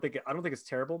 or I don't think it's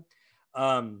terrible.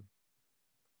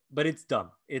 But it's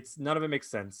dumb. None of it makes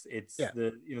sense.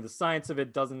 The science of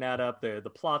it doesn't add up.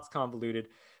 The plot's convoluted.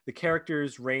 The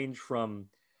characters range from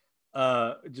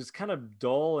just kind of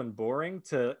dull and boring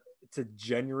to to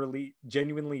genuinely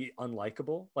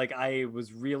unlikable. Like I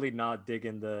was really not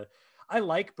digging I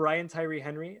like Brian Tyree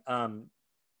Henry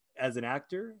as an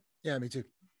actor. Yeah, me too.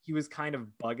 He was kind of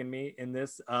bugging me in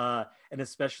this, and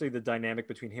especially the dynamic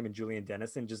between him and Julian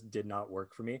Dennison just did not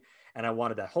work for me. And I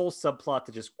wanted that whole subplot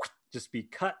to just be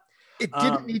cut. It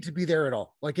didn't need to be there at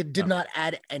all. Like it did No. not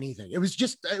add anything. It was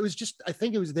just, I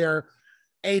think it was there,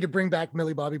 A, to bring back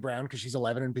Millie Bobby Brown because she's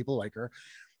 11 and people like her.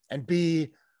 And B,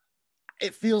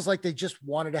 it feels like they just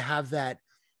wanted to have that,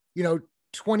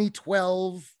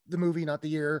 2012, the movie, not the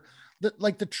year,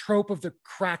 like the trope of the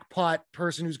crackpot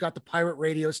person who's got the pirate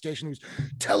radio station who's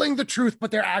telling the truth, but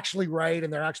they're actually right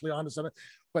and they're actually onto something,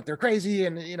 but they're crazy.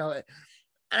 And,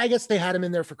 I guess they had him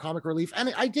in there for comic relief.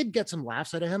 And I did get some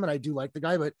laughs out of him and I do like the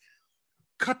guy, but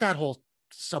cut that whole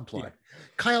subplot. Yeah.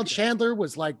 Kyle Chandler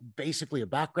was like basically a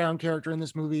background character in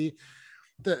this movie.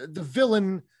 The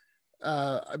villain,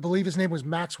 I believe his name was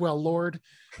Maxwell Lord.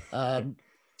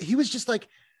 He was just like,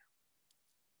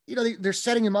 they're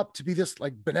setting him up to be this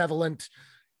like benevolent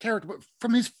character, but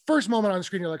from his first moment on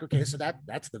screen, you're like, okay, so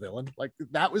that's the villain. Like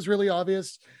that was really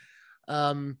obvious.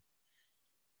 But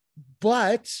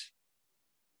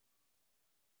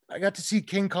I got to see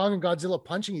King Kong and Godzilla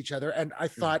punching each other, and I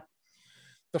thought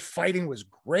the fighting was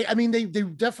great. I mean, they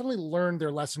definitely learned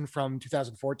their lesson from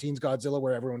 2014's Godzilla,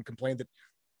 where everyone complained that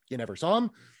you never saw him.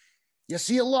 You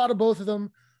see a lot of both of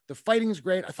them. The fighting is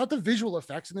great. I thought the visual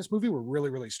effects in this movie were really,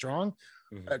 really strong.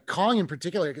 Kong in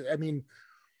particular, I mean,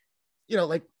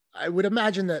 like I would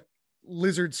imagine that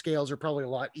lizard scales are probably a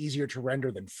lot easier to render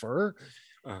than fur.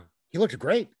 He looked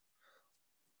great.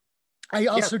 I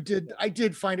also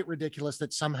did find it ridiculous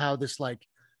that somehow this like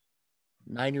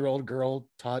 9-year-old girl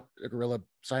taught a gorilla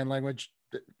sign language.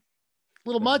 A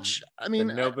little much. I mean,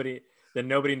 nobody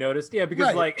noticed. Yeah,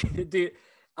 because like, dude,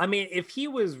 I mean, if he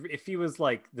was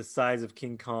like the size of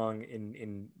King Kong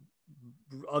in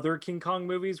other King Kong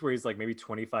movies where he's like maybe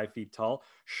 25 feet tall,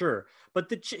 sure.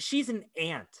 But she's an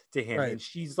ant to him, and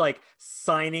she's like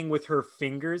signing with her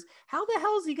fingers. How the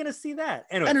hell is he going to see that?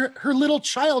 Anyway, and her little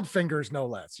child fingers, no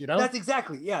less. That's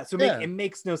exactly So it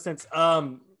makes no sense.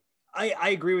 I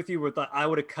agree with you with that. I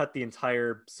would have cut the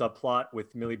entire subplot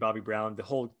with Millie Bobby Brown, the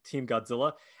whole Team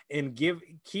Godzilla, and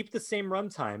keep the same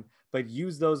runtime, but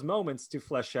use those moments to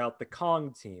flesh out the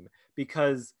Kong team,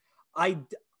 because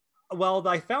while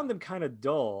I found them kind of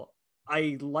dull,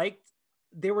 I liked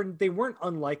they weren't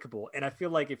unlikable, and I feel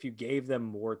like if you gave them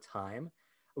more time,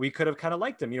 we could have kind of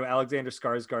liked them. Alexander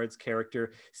Skarsgård's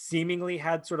character seemingly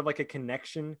had sort of like a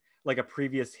connection, like a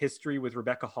previous history with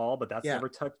Rebecca Hall, but that's never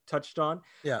touched on.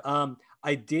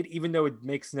 I did, even though it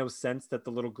makes no sense that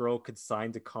the little girl could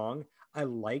sign to Kong, I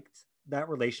liked that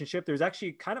relationship. There's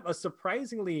actually kind of a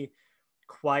surprisingly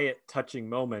quiet, touching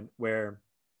moment where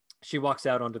she walks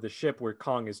out onto the ship where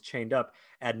Kong is chained up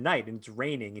at night and it's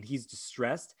raining and he's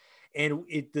distressed, and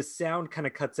the sound kind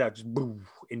of cuts out, just boom,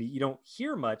 and you don't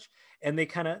hear much, and they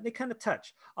kind of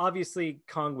touch. Obviously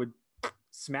Kong would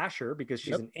smash her because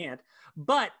she's an ant,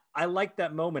 but I liked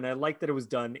that moment. I liked that it was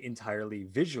done entirely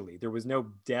visually. There was no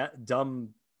dumb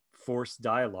forced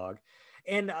dialogue,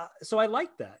 and so I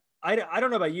liked that. I don't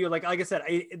know about you. Like I said,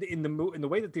 in the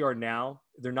way that they are now,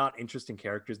 they're not interesting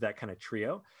characters, that kind of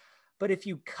trio. But if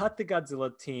you cut the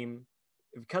Godzilla team,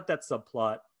 if you cut that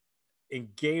subplot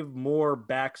and gave more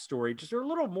backstory, just a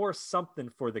little more something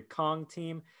for the Kong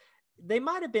team, they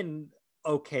might have been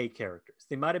okay characters.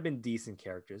 They might have been decent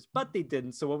characters, but they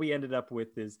didn't. So what we ended up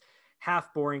with is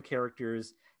half boring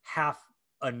characters, half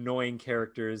annoying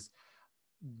characters,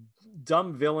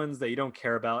 dumb villains that you don't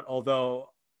care about. Although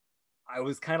I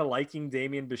was kind of liking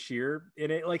Damian Bashir in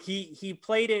it. Like he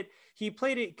played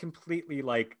it completely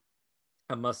like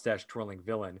a mustache twirling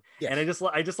villain. And I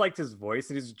just liked his voice,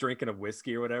 and he's drinking a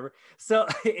whiskey or whatever. So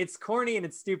it's corny and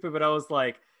it's stupid, but I was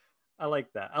like, I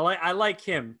like that. I like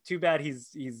him. Too bad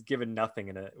he's given nothing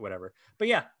in it, whatever. But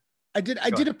yeah, I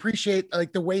did appreciate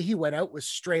like the way he went out was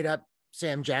straight up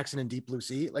Sam Jackson in Deep Blue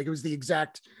Sea. Like it was the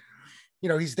exact,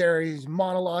 he's there, he's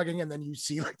monologuing, and then you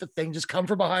see like the thing just come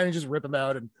from behind and just rip him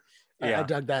out. And I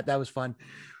dug that. That was fun.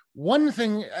 One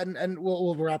thing, and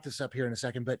we'll wrap this up here in a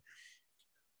second, but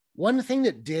one thing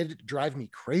that did drive me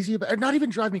crazy about, or not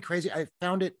even drive me crazy, I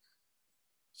found it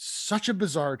such a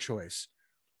bizarre choice,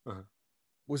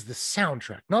 was the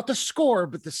soundtrack. Not the score,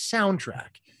 but the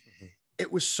soundtrack.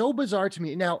 It was so bizarre to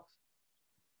me. Now,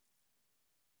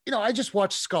 I just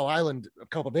watched Skull Island a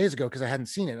couple of days ago because I hadn't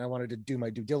seen it and I wanted to do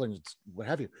my due diligence, what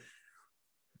have you.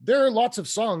 There are lots of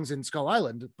songs in Skull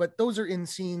Island, but those are in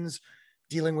scenes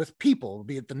dealing with people,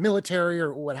 be it the military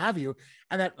or what have you.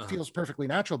 And that feels perfectly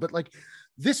natural. But like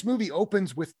this movie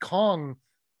opens with Kong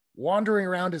wandering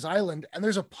around his island, and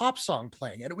there's a pop song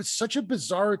playing, and it was such a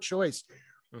bizarre choice.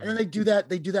 And then they do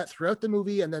that throughout the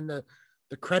movie, and then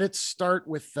the credits start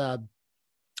with I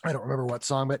don't remember what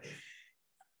song, but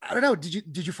I don't know.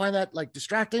 Did you find that like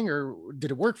distracting, or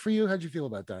did it work for you? How'd you feel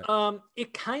about that?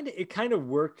 It kind of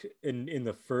worked in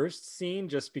the first scene,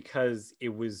 just because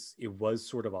it was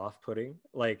sort of off-putting,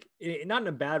 like not in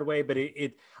a bad way, but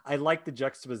I like the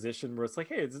juxtaposition where it's like,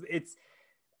 hey, it's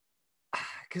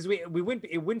because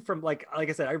it went from like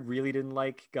I said, I really didn't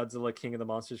like Godzilla King of the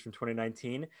Monsters from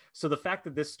 2019. So the fact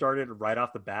that this started right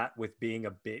off the bat with being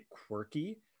a bit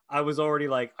quirky, I was already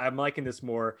like, I'm liking this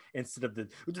more, instead of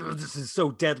this is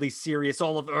so deadly serious,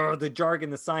 all of the jargon,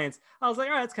 the science. I was like,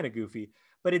 all right, that's kind of goofy.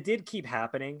 But it did keep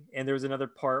happening. And there was another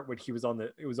part when it was on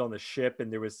the ship,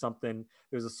 and there was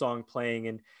a song playing,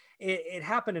 and it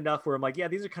happened enough where I'm like, yeah,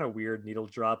 these are kind of weird needle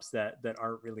drops that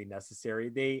aren't really necessary.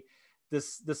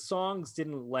 The songs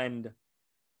didn't lend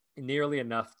nearly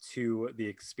enough to the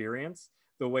experience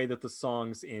the way that the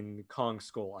songs in Kong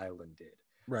Skull Island did.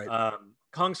 Right.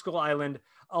 Kong Skull Island,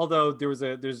 although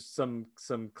there's some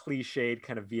cliched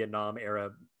kind of Vietnam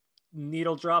era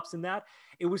needle drops in that,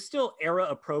 it was still era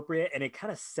appropriate, and it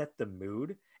kind of set the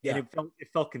mood. Yeah. And it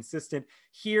felt consistent.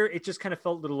 Here it just kind of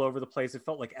felt a little over the place. It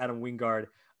felt like Adam Wingard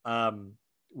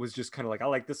was just kind of like, I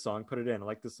like this song, put it in. I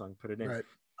like this song, put it in. Right.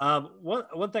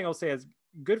 One thing I'll say is,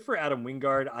 good for Adam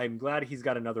Wingard. I'm glad he's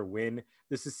got another win.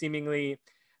 This is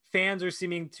fans are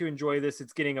seeming to enjoy this.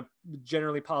 It's getting a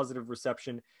generally positive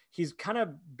reception. He's kind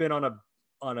of been on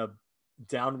a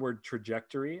downward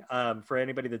trajectory. For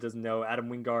anybody that doesn't know, Adam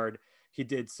Wingard, he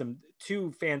did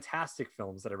two fantastic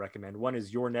films that I recommend. One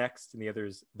is You're Next, and the other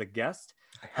is The Guest.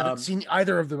 I haven't seen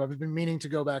either of them. I've been meaning to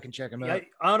go back and check them out.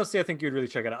 Honestly, I think you'd really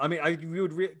check it out. I mean, you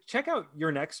would check out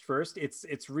You're Next first.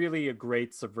 It's really a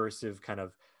great subversive kind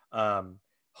of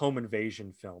home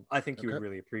invasion film. I think you would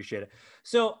really appreciate it.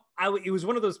 So it was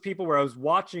one of those people where I was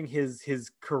watching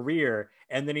his career,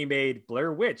 and then he made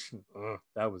Blair Witch.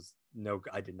 That was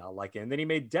I did not like it. And then he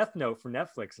made Death Note for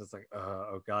Netflix. It's like,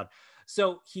 oh God.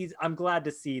 So I'm glad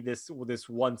to see this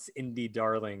once indie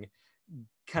darling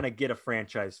kind of get a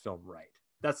franchise film right.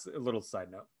 That's a little side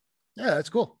note. Yeah, that's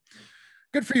cool.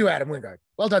 Good for you, Adam Wingard.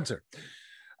 Well done, sir.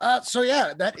 So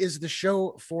yeah, that is the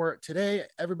show for today,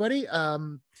 everybody.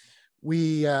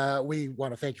 We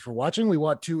want to thank you for watching. We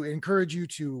want to encourage you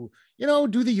to,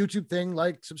 do the YouTube thing,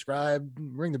 like, subscribe,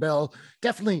 ring the bell.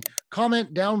 Definitely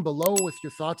comment down below with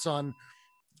your thoughts on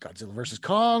Godzilla versus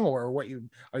Kong, or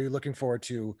are you looking forward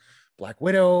to Black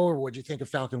Widow, or what do you think of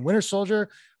Falcon Winter Soldier?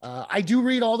 I do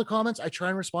read all the comments. I try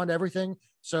and respond to everything.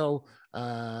 So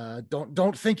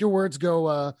don't think your words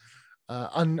go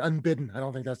unbidden. I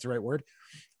don't think that's the right word.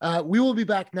 We will be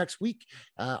back next week.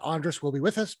 Andres will be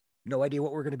with us. No idea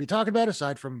what we're going to be talking about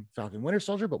aside from Falcon Winter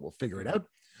Soldier, but we'll figure it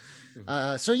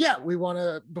out. So yeah, we want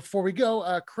to, before we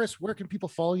go, Chris, where can people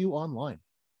follow you online?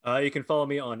 You can follow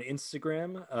me on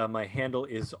Instagram. My handle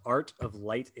is Art of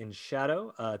Light and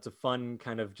Shadow. It's a fun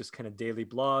kind of daily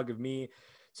blog of me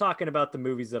talking about the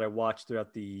movies that I watched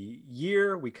throughout the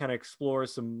year. We kind of explore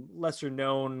some lesser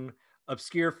known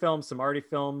obscure films, some arty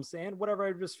films, and whatever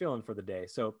I'm just feeling for the day.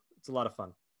 So it's a lot of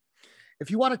fun. If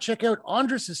you want to check out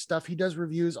Andres' stuff, he does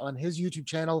reviews on his YouTube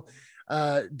channel.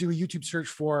 Do a YouTube search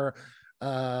for,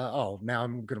 now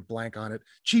I'm going to blank on it.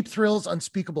 Cheap Thrills,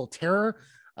 Unspeakable Terror.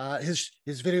 His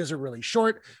videos are really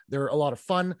short. They're a lot of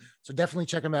fun. So definitely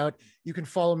check them out. You can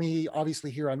follow me obviously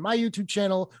here on my YouTube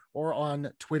channel or on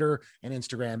Twitter and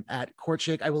Instagram at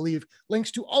Courtshake. I will leave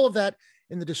links to all of that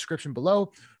in the description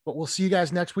below, but we'll see you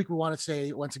guys next week. We want to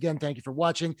say once again, thank you for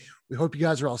watching. We hope you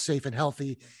guys are all safe and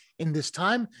healthy in this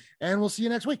time, and we'll see you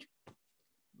next week.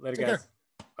 Later, guys.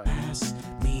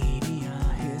 Bye.